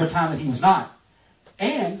there's never a time that He was not.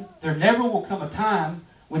 And there never will come a time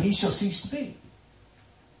when He shall cease to be.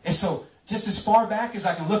 And so just as far back as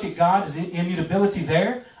I can look at God's immutability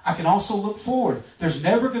there, I can also look forward. There's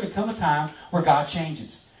never going to come a time where God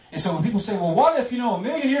changes. And so when people say, well, what if, a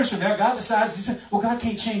million years from now, God decides, he said, well, God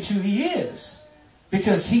can't change who he is.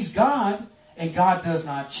 Because he's God, and God does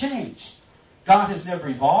not change. God has never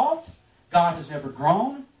evolved. God has never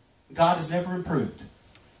grown. God has never improved.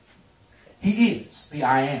 He is the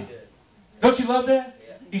I am. Don't you love that?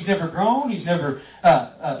 He's never grown, he's never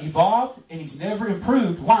evolved, and he's never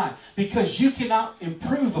improved. Why? Because you cannot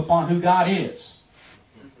improve upon who God is.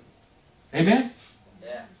 Amen?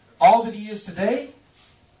 Yeah. All that he is today,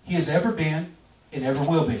 he has ever been and ever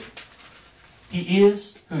will be. He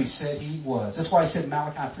is who he said he was. That's why he said in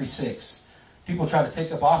Malachi 3:6. People try to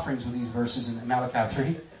take up offerings with these verses in Malachi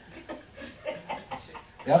 3.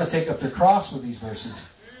 They ought to take up their cross with these verses.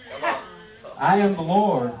 I am the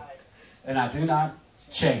Lord, and I do not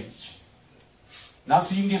change. Not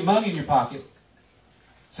so you can get money in your pocket,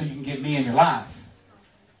 so you can get me in your life.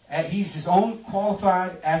 He's his own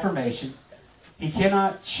qualified affirmation. He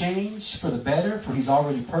cannot change for the better, for he's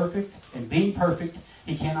already perfect. And being perfect,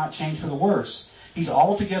 he cannot change for the worse. He's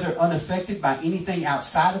altogether unaffected by anything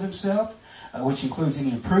outside of himself, which includes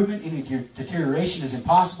any improvement, any deterioration is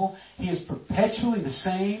impossible. He is perpetually the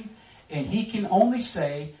same, and he can only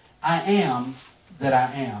say, I am that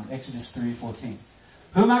I am. Exodus 3:14.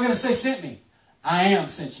 Who am I going to say sent me? I am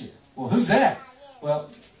sent you. Well, who's that? Well,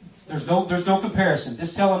 there's no comparison.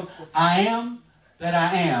 Just tell him, I am that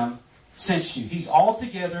I am sent you. He's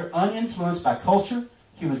altogether uninfluenced by culture,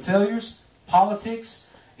 human failures,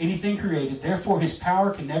 politics, anything created. Therefore, his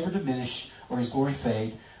power can never diminish or his glory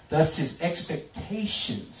fade. Thus, his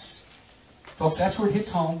expectations. Folks, that's where it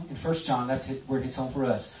hits home in 1 John. That's where it hits home for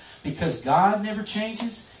us. Because God never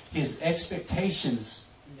changes, his expectations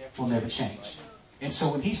will never change. And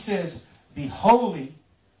so when he says, be holy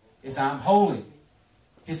as I'm holy,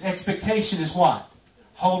 his expectation is what?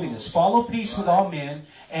 Holiness. Follow peace with all men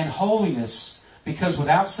and holiness, because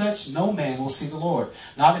without such no man will see the Lord.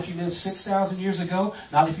 Not if you lived 6,000 years ago,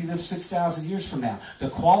 not if you live 6,000 years from now. The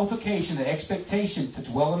qualification, the expectation to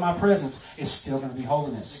dwell in my presence is still going to be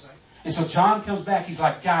holiness. And so John comes back, he's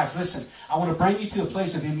like, guys, listen, I want to bring you to a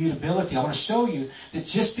place of immutability. I want to show you that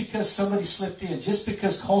just because somebody slipped in, just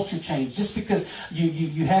because culture changed, just because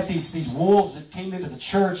you had these wolves that came into the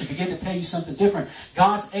church and began to tell you something different,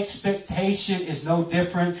 God's expectation is no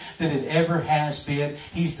different than it ever has been.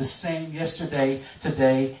 He's the same yesterday,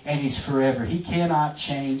 today, and he's forever. He cannot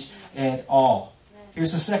change at all.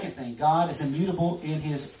 Here's the second thing. God is immutable in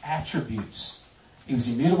his attributes. He was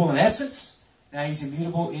immutable in essence. Now he's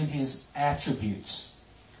immutable in his attributes.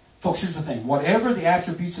 Folks, here's the thing. Whatever the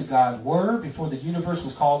attributes of God were before the universe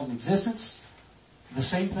was called in existence, the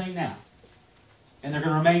same thing now. And they're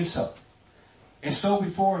going to remain so. And so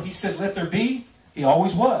before he said, let there be, he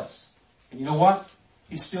always was. And you know what?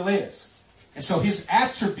 He still is. And so his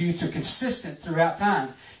attributes are consistent throughout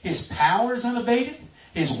time. His power is unabated,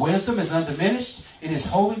 his wisdom is undiminished, and his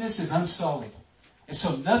holiness is unsullied. And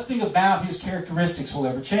so nothing about his characteristics will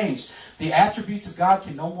ever change. The attributes of God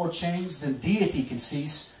can no more change than deity can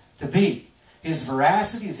cease to be. His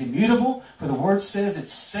veracity is immutable, for the word says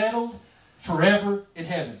it's settled forever in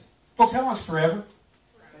heaven. Folks, how long's forever?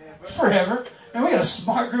 It's forever. Man, we got a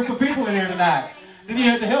smart group of people in here tonight. Didn't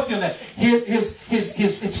even have to help you on that.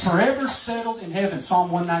 It's forever settled in heaven.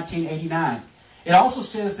 Psalm 119:89. It also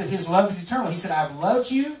says that his love is eternal. He said, I've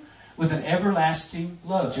loved you with an everlasting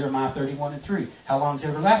love. Jeremiah 31:3. How long is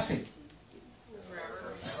everlasting?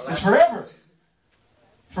 It's forever.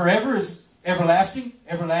 Forever is everlasting.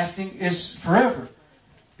 Everlasting is forever.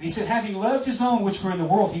 And he said, having loved his own which were in the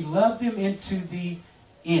world, he loved them into the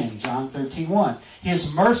end. John 13:1.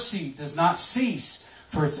 His mercy does not cease,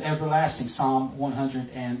 for it's everlasting. Psalm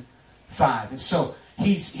 105. And so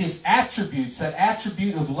his attributes, that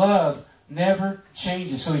attribute of love, never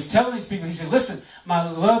changes. So he's telling these people, he said, listen, my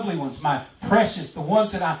lovely ones, my precious, the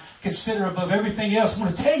ones that I consider above everything else, I'm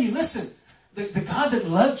going to tell you, listen, the God that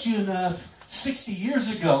loved you enough 60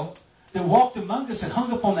 years ago, that walked among us and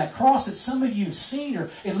hung up on that cross that some of you have seen or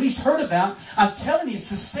at least heard about, I'm telling you, it's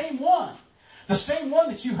the same one. The same one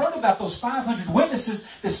that you heard about, those 500 witnesses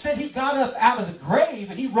that said he got up out of the grave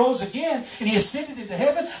and he rose again and he ascended into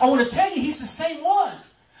heaven. I want to tell you, he's the same one.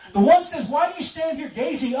 The one says, why do you stand here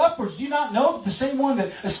gazing upwards? Do you not know that the same one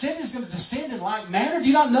that ascended is going to descend in like manner? Do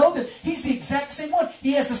you not know that he's the exact same one?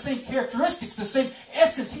 He has the same characteristics, the same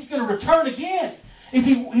essence. He's going to return again. If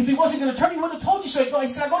he wasn't going to return, he wouldn't have told you so. He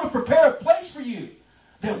said, I'm going to prepare a place for you,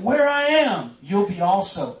 that where I am, you'll be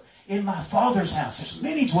also. In my Father's house, there's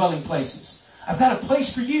many dwelling places. I've got a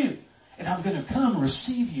place for you, and I'm going to come and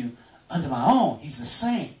receive you unto my own. He's the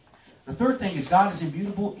same. The third thing is God is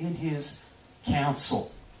immutable in His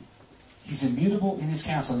counsel. He's immutable in His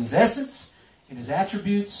counsel, in His essence, in His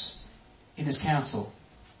attributes, in His counsel.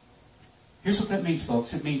 Here's what that means,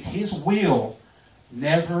 folks. It means His will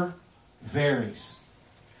never varies.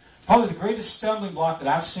 Probably the greatest stumbling block that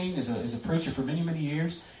I've seen as a preacher for many, many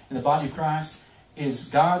years in the body of Christ is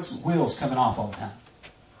God's will's coming off all the time.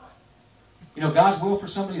 You know, God's will for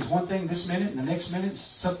somebody is one thing this minute, and the next minute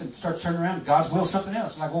something starts turning around. God's will is something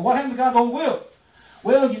else. Like, well, what happened to God's own will?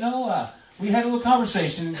 Well, you know, we had a little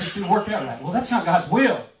conversation and it just didn't work out right. Well, that's not God's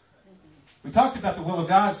will. We talked about the will of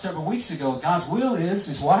God several weeks ago. God's will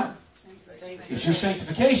is what? It's your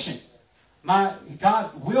sanctification.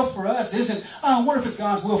 God's will for us isn't, I wonder if it's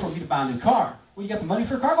God's will for me to buy a new car. Well, you got the money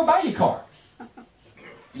for a car? Go buy you a car. You're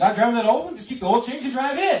not driving that old one? Just keep the oil change and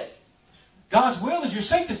drive it. God's will is you're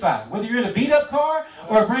sanctified. Whether you're in a beat-up car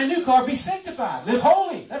or a brand new car, be sanctified. Live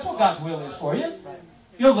holy. That's what God's will is for you.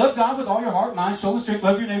 You know, love God with all your heart, mind, soul, and strength.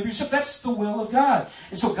 Love your neighbor yourself. That's the will of God.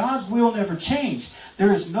 And so God's will never changed.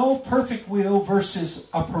 There is no perfect will versus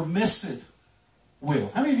a permissive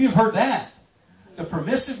will. How many of you have heard that? The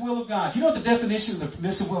permissive will of God. Do you know what the definition of the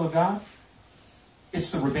permissive will of God?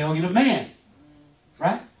 It's the rebellion of man.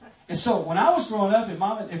 Right? And so when I was growing up,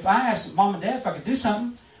 if I asked Mom and Dad if I could do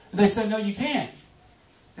something, they said, no, you can't.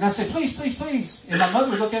 And I said, please, please, please. And my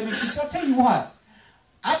mother would look at me and she said, I'll tell you what.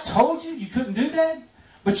 I told you couldn't do that,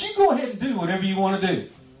 but you go ahead and do whatever you want to do.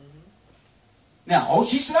 Now,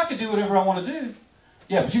 she said I could do whatever I want to do.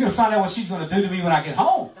 Yeah, but you're going to find out what she's going to do to me when I get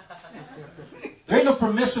home. There ain't no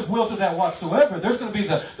permissive will to that whatsoever. There's going to be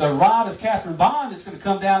the rod of Catherine Bond that's going to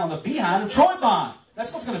come down on the behind of Troy Bond.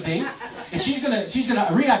 That's what's going to be. And she's going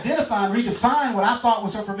to re-identify and redefine what I thought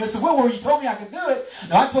was her permissive will. Well, you told me I could do it.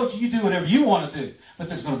 No, I told you do whatever you want to do. But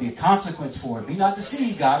there's going to be a consequence for it. Be not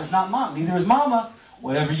deceived. God is not mocked. Neither is mama.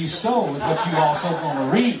 Whatever you sow is what you also going to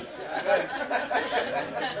reap.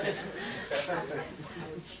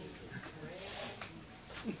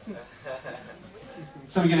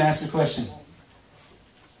 So we're going to ask the question.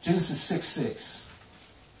 Genesis 6:6.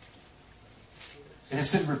 And it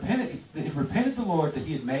said, it repented the Lord that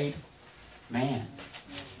He had made man.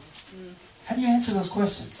 How do you answer those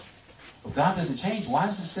questions? Well, God doesn't change. Why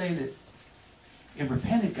does it say that it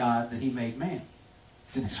repented God that He made man?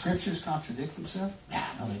 Do the Scriptures contradict themselves?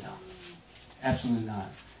 No, they don't. Absolutely not.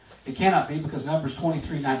 It cannot be, because Numbers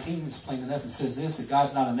 23:19 is plain enough. It says this, that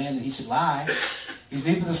God's not a man that He should lie. He's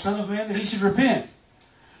neither the Son of Man that He should repent.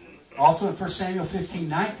 Also in 1 Samuel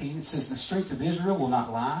 15:19, it says, the strength of Israel will not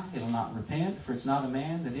lie. It will not repent, for it's not a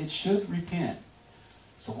man that it should repent.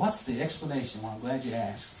 So what's the explanation? Well, I'm glad you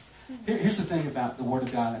asked. Here's the thing about the Word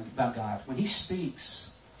of God, about God. When He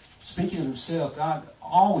speaks, speaking of Himself, God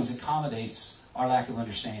always accommodates our lack of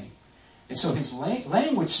understanding. And so His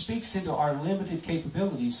language speaks into our limited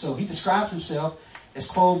capabilities. So He describes Himself as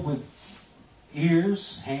clothed with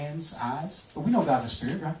ears, hands, eyes. But we know God's a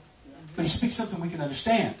spirit, right? But He speaks something we can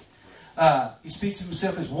understand. He speaks of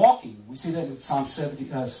Himself as walking. We see that in Psalm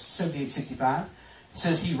 78:65. It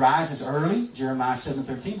says He rises early, Jeremiah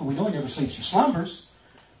 7:13, but we know He never sleeps or slumbers.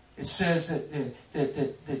 It says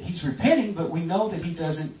that He's repenting, but we know that He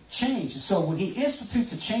doesn't change. And so when He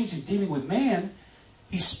institutes a change in dealing with man,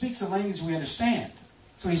 He speaks a language we understand.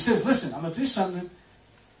 So He says, listen, I'm going to do something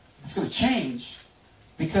that's going to change,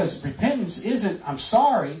 because repentance isn't, I'm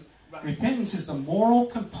sorry. Right. Repentance is the moral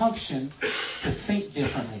compunction to think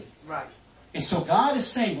differently. Right. And so God is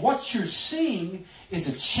saying what you're seeing is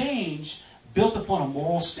a change built upon a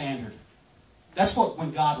moral standard. That's what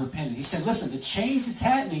when God repented. He said, listen, the change that's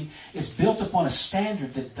happening is built upon a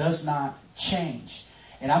standard that does not change.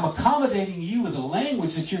 And I'm accommodating you with a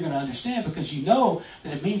language that you're going to understand, because you know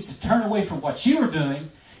that it means to turn away from what you are doing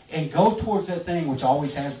and go towards that thing which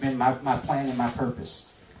always has been my plan and my purpose.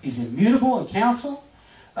 He's immutable in counsel.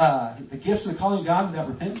 The gifts of the calling of God without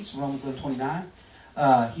repentance, Romans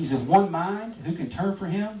 11:29. He's of one mind. Who can turn for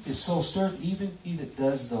Him? His soul stirreth, even he that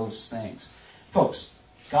does those things. Folks,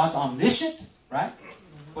 God's omniscient, right?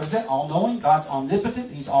 What is that? All-knowing. God's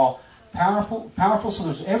omnipotent. He's all powerful. So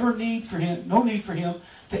there's no need for Him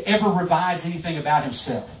to ever revise anything about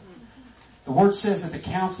Himself. The Word says that the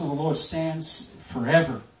counsel of the Lord stands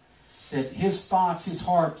forever. That His thoughts, His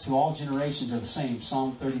heart to all generations are the same.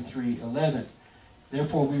 Psalm 33:11.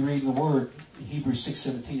 Therefore, we read in the Word, in Hebrews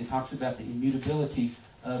 6:17, it talks about the immutability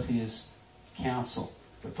of His counsel.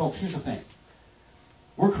 But folks, here's the thing.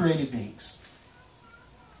 We're created beings.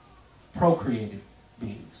 Procreated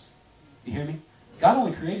beings. You hear me? God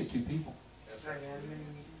only created two people.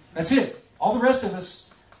 That's it. All the rest of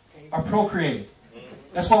us are procreated.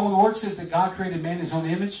 That's why when the Word says that God created man in His own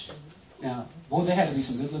image, now, boy, they had to be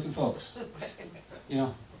some good-looking folks. You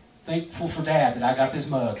know, thankful for Dad that I got this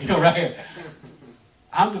mug, right here.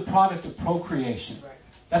 I'm the product of procreation.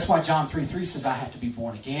 That's why John 3:3 says I have to be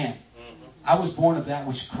born again. I was born of that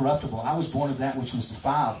which is corruptible. I was born of that which was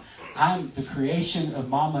defiled. I'm the creation of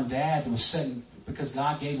Mom and Dad that was set in, because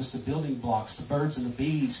God gave us the building blocks, the birds and the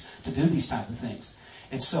bees, to do these type of things.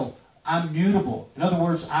 And so I'm mutable. In other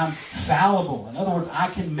words, I'm fallible. In other words, I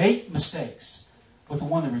can make mistakes. But the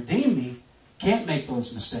one that redeemed me can't make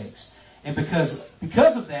those mistakes. And because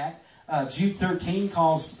of that, Jude 13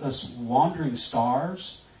 calls us wandering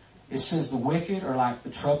stars. It says the wicked are like the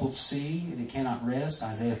troubled sea, and it cannot rest,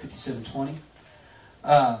 Isaiah 57:20.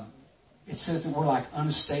 It says that we're like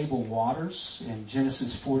unstable waters in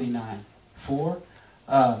Genesis 49:4.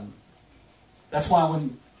 That's why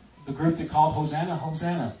when the group that called Hosanna,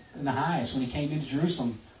 Hosanna in the highest, when he came into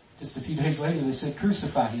Jerusalem just a few days later, they said,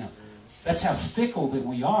 crucify him. That's how fickle that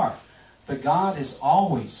we are. But God is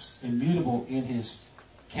always immutable in his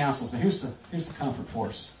counsels. But here's the comfort for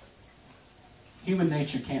us. Human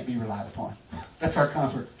nature can't be relied upon. That's our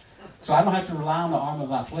comfort. So I don't have to rely on the arm of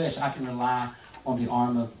my flesh. I can rely on the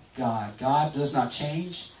arm of God. God does not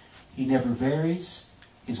change. He never varies.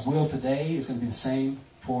 His will today is going to be the same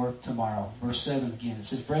for tomorrow. Verse 7 again. It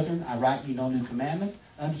says, Brethren, I write you no new commandment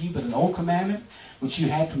unto you, but an old commandment which you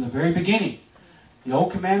had from the very beginning. The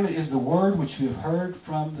old commandment is the word which you have heard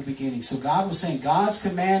from the beginning. So God was saying God's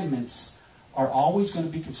commandments are always going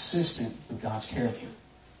to be consistent with God's character.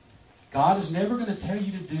 God is never going to tell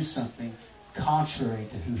you to do something contrary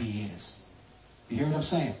to who he is. You hear what I'm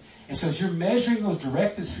saying? And so as you're measuring those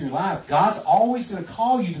directives for your life, God's always going to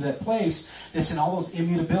call you to that place that's in all those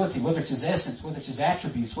immutability, whether it's his essence, whether it's his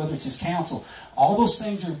attributes, whether it's his counsel. All those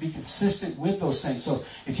things are to be consistent with those things. So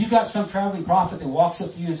if you've got some traveling prophet that walks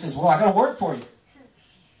up to you and says, well, I got a word for you.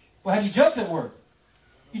 Well, how do you judge that word?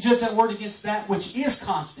 You judge that word against that which is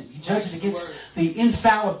constant. You judge it against the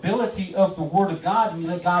infallibility of the Word of God, and you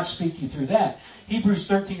let God speak to you through that. Hebrews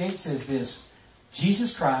 13:8 says this,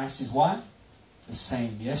 Jesus Christ is what? The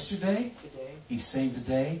same yesterday, he's the same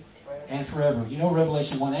today, and forever. You know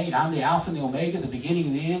Revelation 1:8, I'm the Alpha and the Omega, the beginning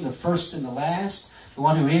and the end, the first and the last, the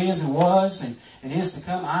one who is and was and is to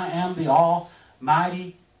come. I am the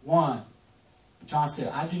Almighty One. John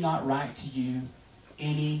said, I do not write to you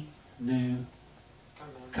any new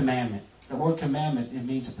commandment. The word commandment, it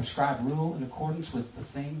means a prescribed rule in accordance with the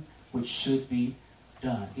thing which should be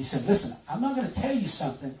done. He said, listen, I'm not going to tell you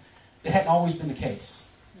something that hadn't always been the case.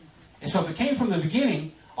 And so if it came from the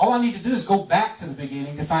beginning, all I need to do is go back to the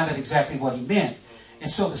beginning to find out exactly what he meant. And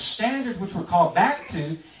so the standard which we're called back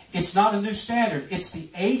to, it's not a new standard. It's the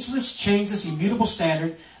ageless, changeless, immutable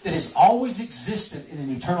standard that has always existed in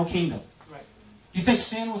an eternal kingdom. Right. Do you think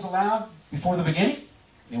sin was allowed before the beginning?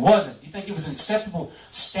 It wasn't. You think it was an acceptable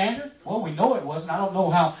standard? Well, we know it wasn't. I don't know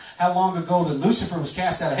how long ago that Lucifer was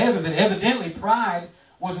cast out of heaven, but evidently pride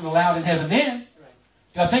wasn't allowed in heaven then.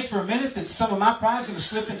 Do I think for a minute that some of my pride is going to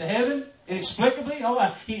slip into heaven inexplicably?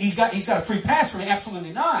 Oh, he's got a free pass for me.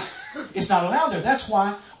 Absolutely not. It's not allowed there. That's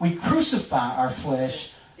why we crucify our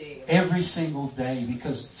flesh every single day,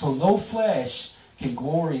 because so no flesh can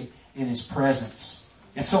glory in his presence.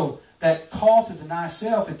 And so that call to deny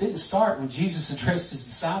self, it didn't start when Jesus addressed his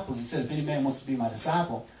disciples. He said, if any man wants to be my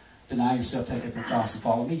disciple, deny yourself, take up your cross, and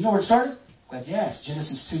follow me. You know where it started? Glad you asked.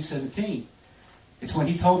 Genesis 2:17. It's when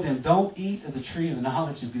he told them, don't eat of the tree of the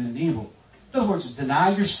knowledge of good and evil. In other words, deny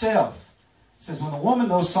yourself. It says, when the woman,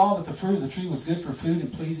 though, saw that the fruit of the tree was good for food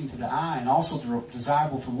and pleasing to the eye and also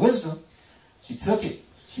desirable for wisdom, she took it.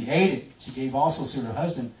 She ate it. She gave also to her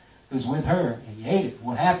husband who was with her, and he ate it.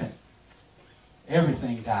 What happened?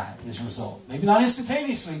 Everything died as a result. Maybe not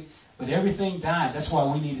instantaneously, but everything died. That's why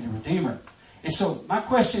we needed a Redeemer. And so my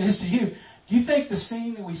question is to you, do you think the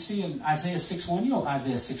scene that we see in Isaiah 6:1, you know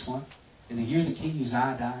Isaiah 6:1, in the year that King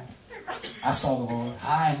Uzziah died, I saw the Lord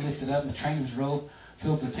high and lifted up, and the train of his robe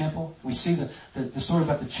filled the temple. We see the story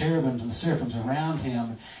about the cherubims and the seraphims around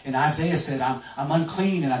him. And Isaiah said, I'm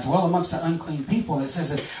unclean, and I dwell amongst the unclean people. And it says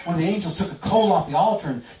that when the angels took a coal off the altar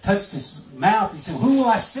and touched his mouth, he said, who will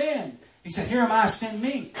I send? He said, here am I, send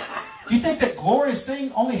me. Do you think that glorious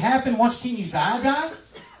thing only happened once King Uzziah died?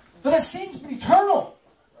 But that scene's been eternal.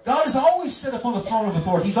 God has always set upon the throne of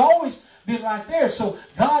authority. He's always been right there. So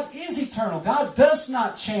God is eternal. God does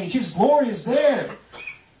not change. His glory is there.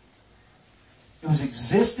 It was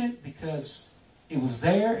existent because it was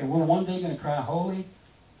there, and we're one day going to cry, holy,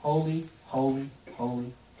 holy, holy,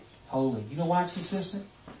 holy, holy. You know why it's consistent?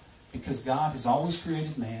 Because God has always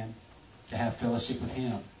created man to have fellowship with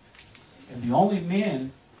him. And the only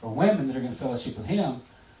men or women that are going to fellowship with him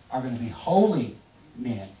are going to be holy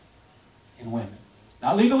men and women.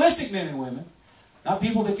 Not legalistic men and women. Not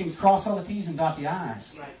people that can cross all the T's and dot the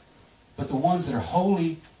I's. Right. But the ones that are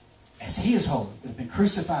holy as He is holy, that have been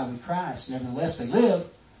crucified with Christ, nevertheless they live,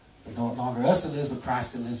 but no longer us that lives, but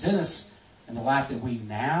Christ that lives in us. And the life that we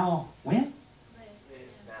now, when?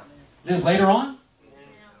 Live later on?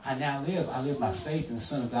 I now live. I live by faith in the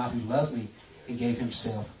Son of God who loved me and gave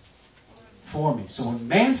Himself for me. So when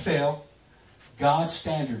man fell, God's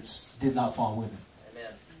standards did not fall with him.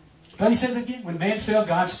 Amen. But He said it again. When man fell,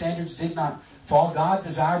 God's standards did not fall. God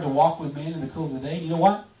desired to walk with men in the cool of the day. You know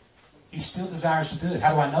what? He still desires to do it.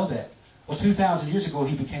 How do I know that? Well, 2,000 years ago,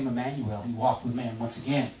 He became Emmanuel. He walked with man once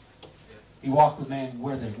again. He walked with man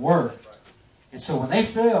where they were. And so when they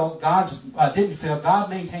fell, didn't fail. God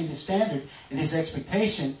maintained His standard and His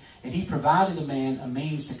expectation, and He provided a man a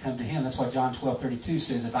means to come to Him. That's why John 12:32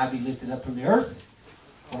 says, if I be lifted up from the earth,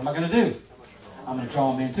 what am I going to do? I'm going to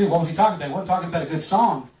draw men too. What was He talking about? He wasn't talking about a good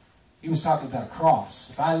song. He was talking about a cross.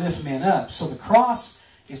 If I lift men up. So the cross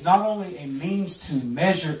is not only a means to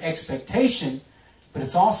measure expectation, but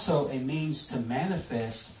it's also a means to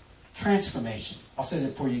manifest transformation. I'll say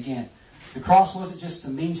that for you again. The cross wasn't just the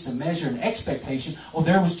means to measure an expectation. Oh,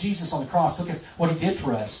 there was Jesus on the cross. Look at what He did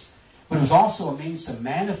for us. But it was also a means to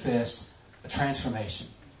manifest a transformation.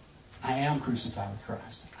 I am crucified with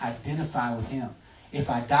Christ. I identify with Him. If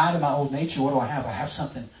I die to my old nature, what do I have? I have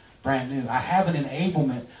something brand new. I have an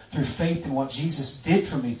enablement through faith in what Jesus did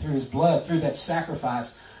for me, through His blood, through that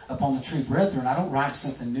sacrifice upon the tree. Brethren, I don't write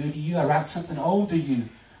something new to you. I write something old to you,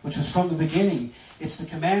 which was from the beginning. It's the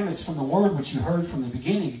commandments from the Word which you heard from the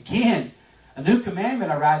beginning. Again, a new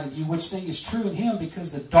commandment I write unto you, which thing is true in Him,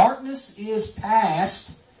 because the darkness is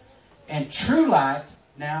past, and true light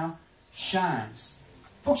now shines.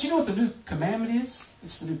 Folks, you know what the new commandment is?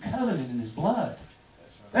 It's the new covenant in His blood.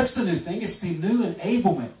 That's the new thing. It's the new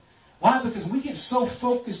enablement. Why? Because we get so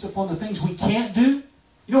focused upon the things we can't do.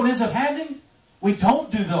 You know what ends up happening? We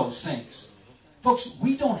don't do those things. Folks,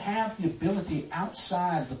 we don't have the ability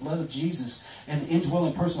outside the blood of Jesus and the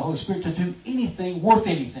indwelling person of the Holy Spirit to do anything worth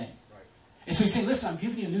anything. And so He's saying, listen, I'm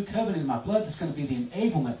giving you a new covenant in my blood that's going to be the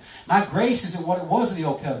enablement. My grace isn't what it was in the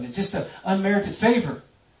old covenant, just an unmerited favor.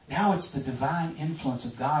 Now it's the divine influence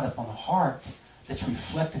of God upon the heart that's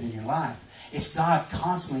reflected in your life. It's God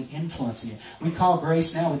constantly influencing you. We call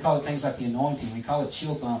grace now, we call it things like the anointing. We call it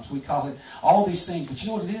chill bumps. We call it all these things. But you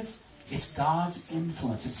know what it is? It's God's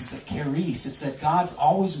influence. It's the charis. It's that God's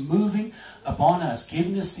always moving upon us,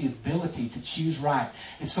 giving us the ability to choose right.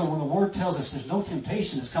 And so when the Word tells us there's no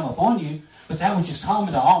temptation that's come upon you, but that which is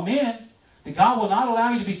common to all men, that God will not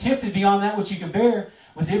allow you to be tempted beyond that which you can bear.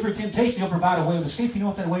 With every temptation, He'll provide a way of escape. You know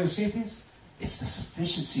what that way of escape is? It's the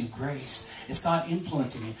sufficiency of grace. It's God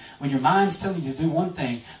influencing you. When your mind's telling you to do one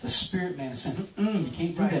thing, the Spirit man is saying, you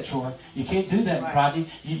can't do that, Troy. You can't do that, Rodney.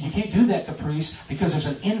 You can't do that, Caprice, because there's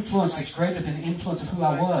an influence that's greater than the influence of who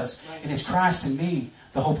I was. And it's Christ in me,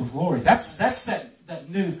 the hope of glory. That's that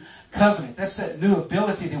new covenant. That's that new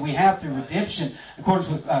ability that we have through redemption, in accordance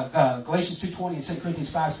with Galatians 2:20 and 2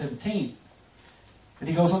 Corinthians 5:17. But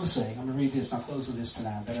he goes on to say, I'm going to read this, and I'll close with this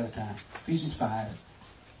tonight, but out of time. Ephesians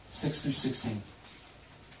 5:6-16.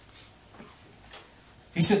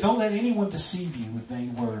 He said, don't let anyone deceive you with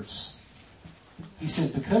vain words. He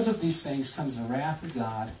said, because of these things comes the wrath of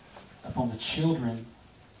God upon the children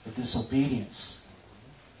of disobedience.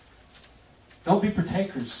 Don't be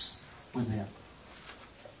partakers with them.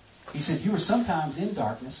 He said, you were sometimes in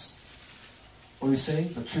darkness. What do we say?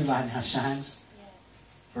 The true light now shines.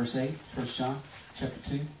 Verse 8, 1 John chapter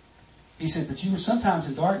 2. He said, but you were sometimes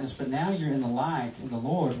in darkness, but now you're in the light. In the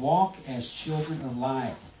Lord, walk as children of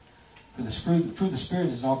light. For the fruit of the Spirit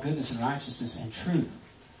is all goodness and righteousness and truth,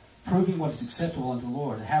 proving what is acceptable unto the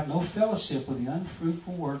Lord. And have no fellowship with the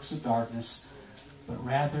unfruitful works of darkness, but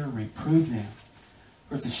rather reprove them.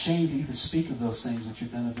 For it's a shame to even speak of those things which are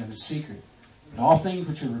done of them in secret. But all things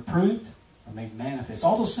which are reproved are made manifest.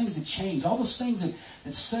 All those things that change, all those things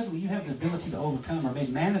that suddenly you have the ability to overcome are made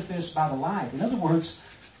manifest by the light. In other words,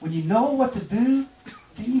 when you know what to do,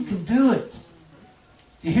 then you can do it.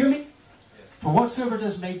 Do you hear me? For whatsoever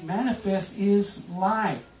does make manifest is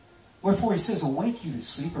light. Wherefore He says, awake you that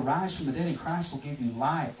sleep, arise from the dead, and Christ will give you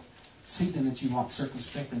light. See then that you walk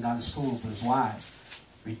circumspectly, not as fools, but as wise,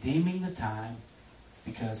 redeeming the time,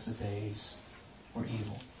 because the days were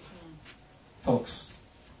evil. Folks,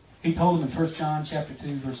 He told them in 1 John chapter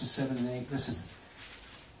 2, verses 7 and 8, listen,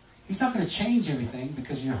 He's not going to change everything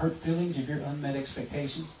because of your hurt feelings, of your unmet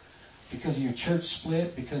expectations, because of your church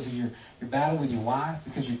split, because of your battle with your wife,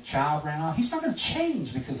 because your child ran off. He's not going to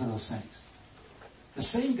change because of those things. The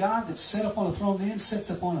same God that sat up on the throne then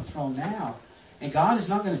sits up on the throne now. And God is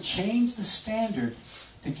not going to change the standard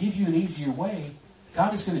to give you an easier way.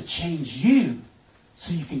 God is going to change you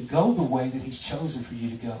so you can go the way that He's chosen for you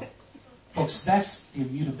to go. Folks, that's the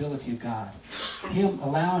immutability of God. Him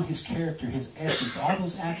allowing His character, His essence, all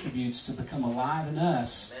those attributes to become alive in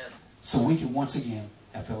us so we can once again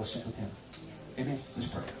have fellowship with Him. Amen? Let's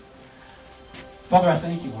pray. Father, I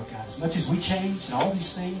thank you, Lord God. As much as we change and all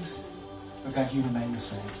these things, Lord God, you remain the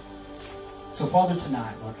same. So, Father,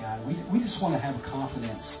 tonight, Lord God, we just want to have a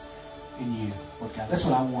confidence in you, Lord God. That's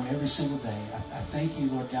what I want every single day. I thank you,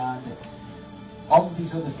 Lord God, that all of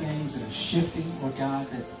these other things that are shifting, Lord God,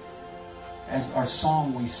 that as our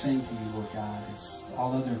song we sing to you, Lord God, it's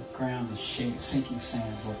all other ground is sinking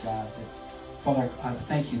sand, Lord God. That, Father, I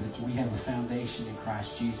thank you that we have a foundation in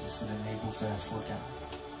Christ Jesus that enables us, Lord God.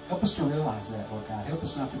 Help us to realize that, Lord God. Help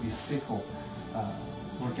us not to be fickle,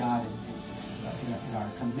 Lord God, in our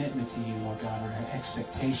commitment to you, Lord God, or our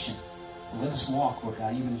expectation. But let us walk, Lord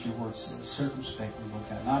God, even as your word says, circumspectly, Lord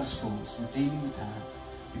God, not as fools, redeeming the time,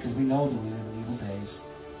 because we know that we live in evil days.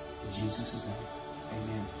 In Jesus' name,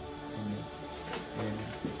 amen. Amen. Amen.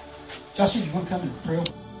 Josh, you want to come and pray?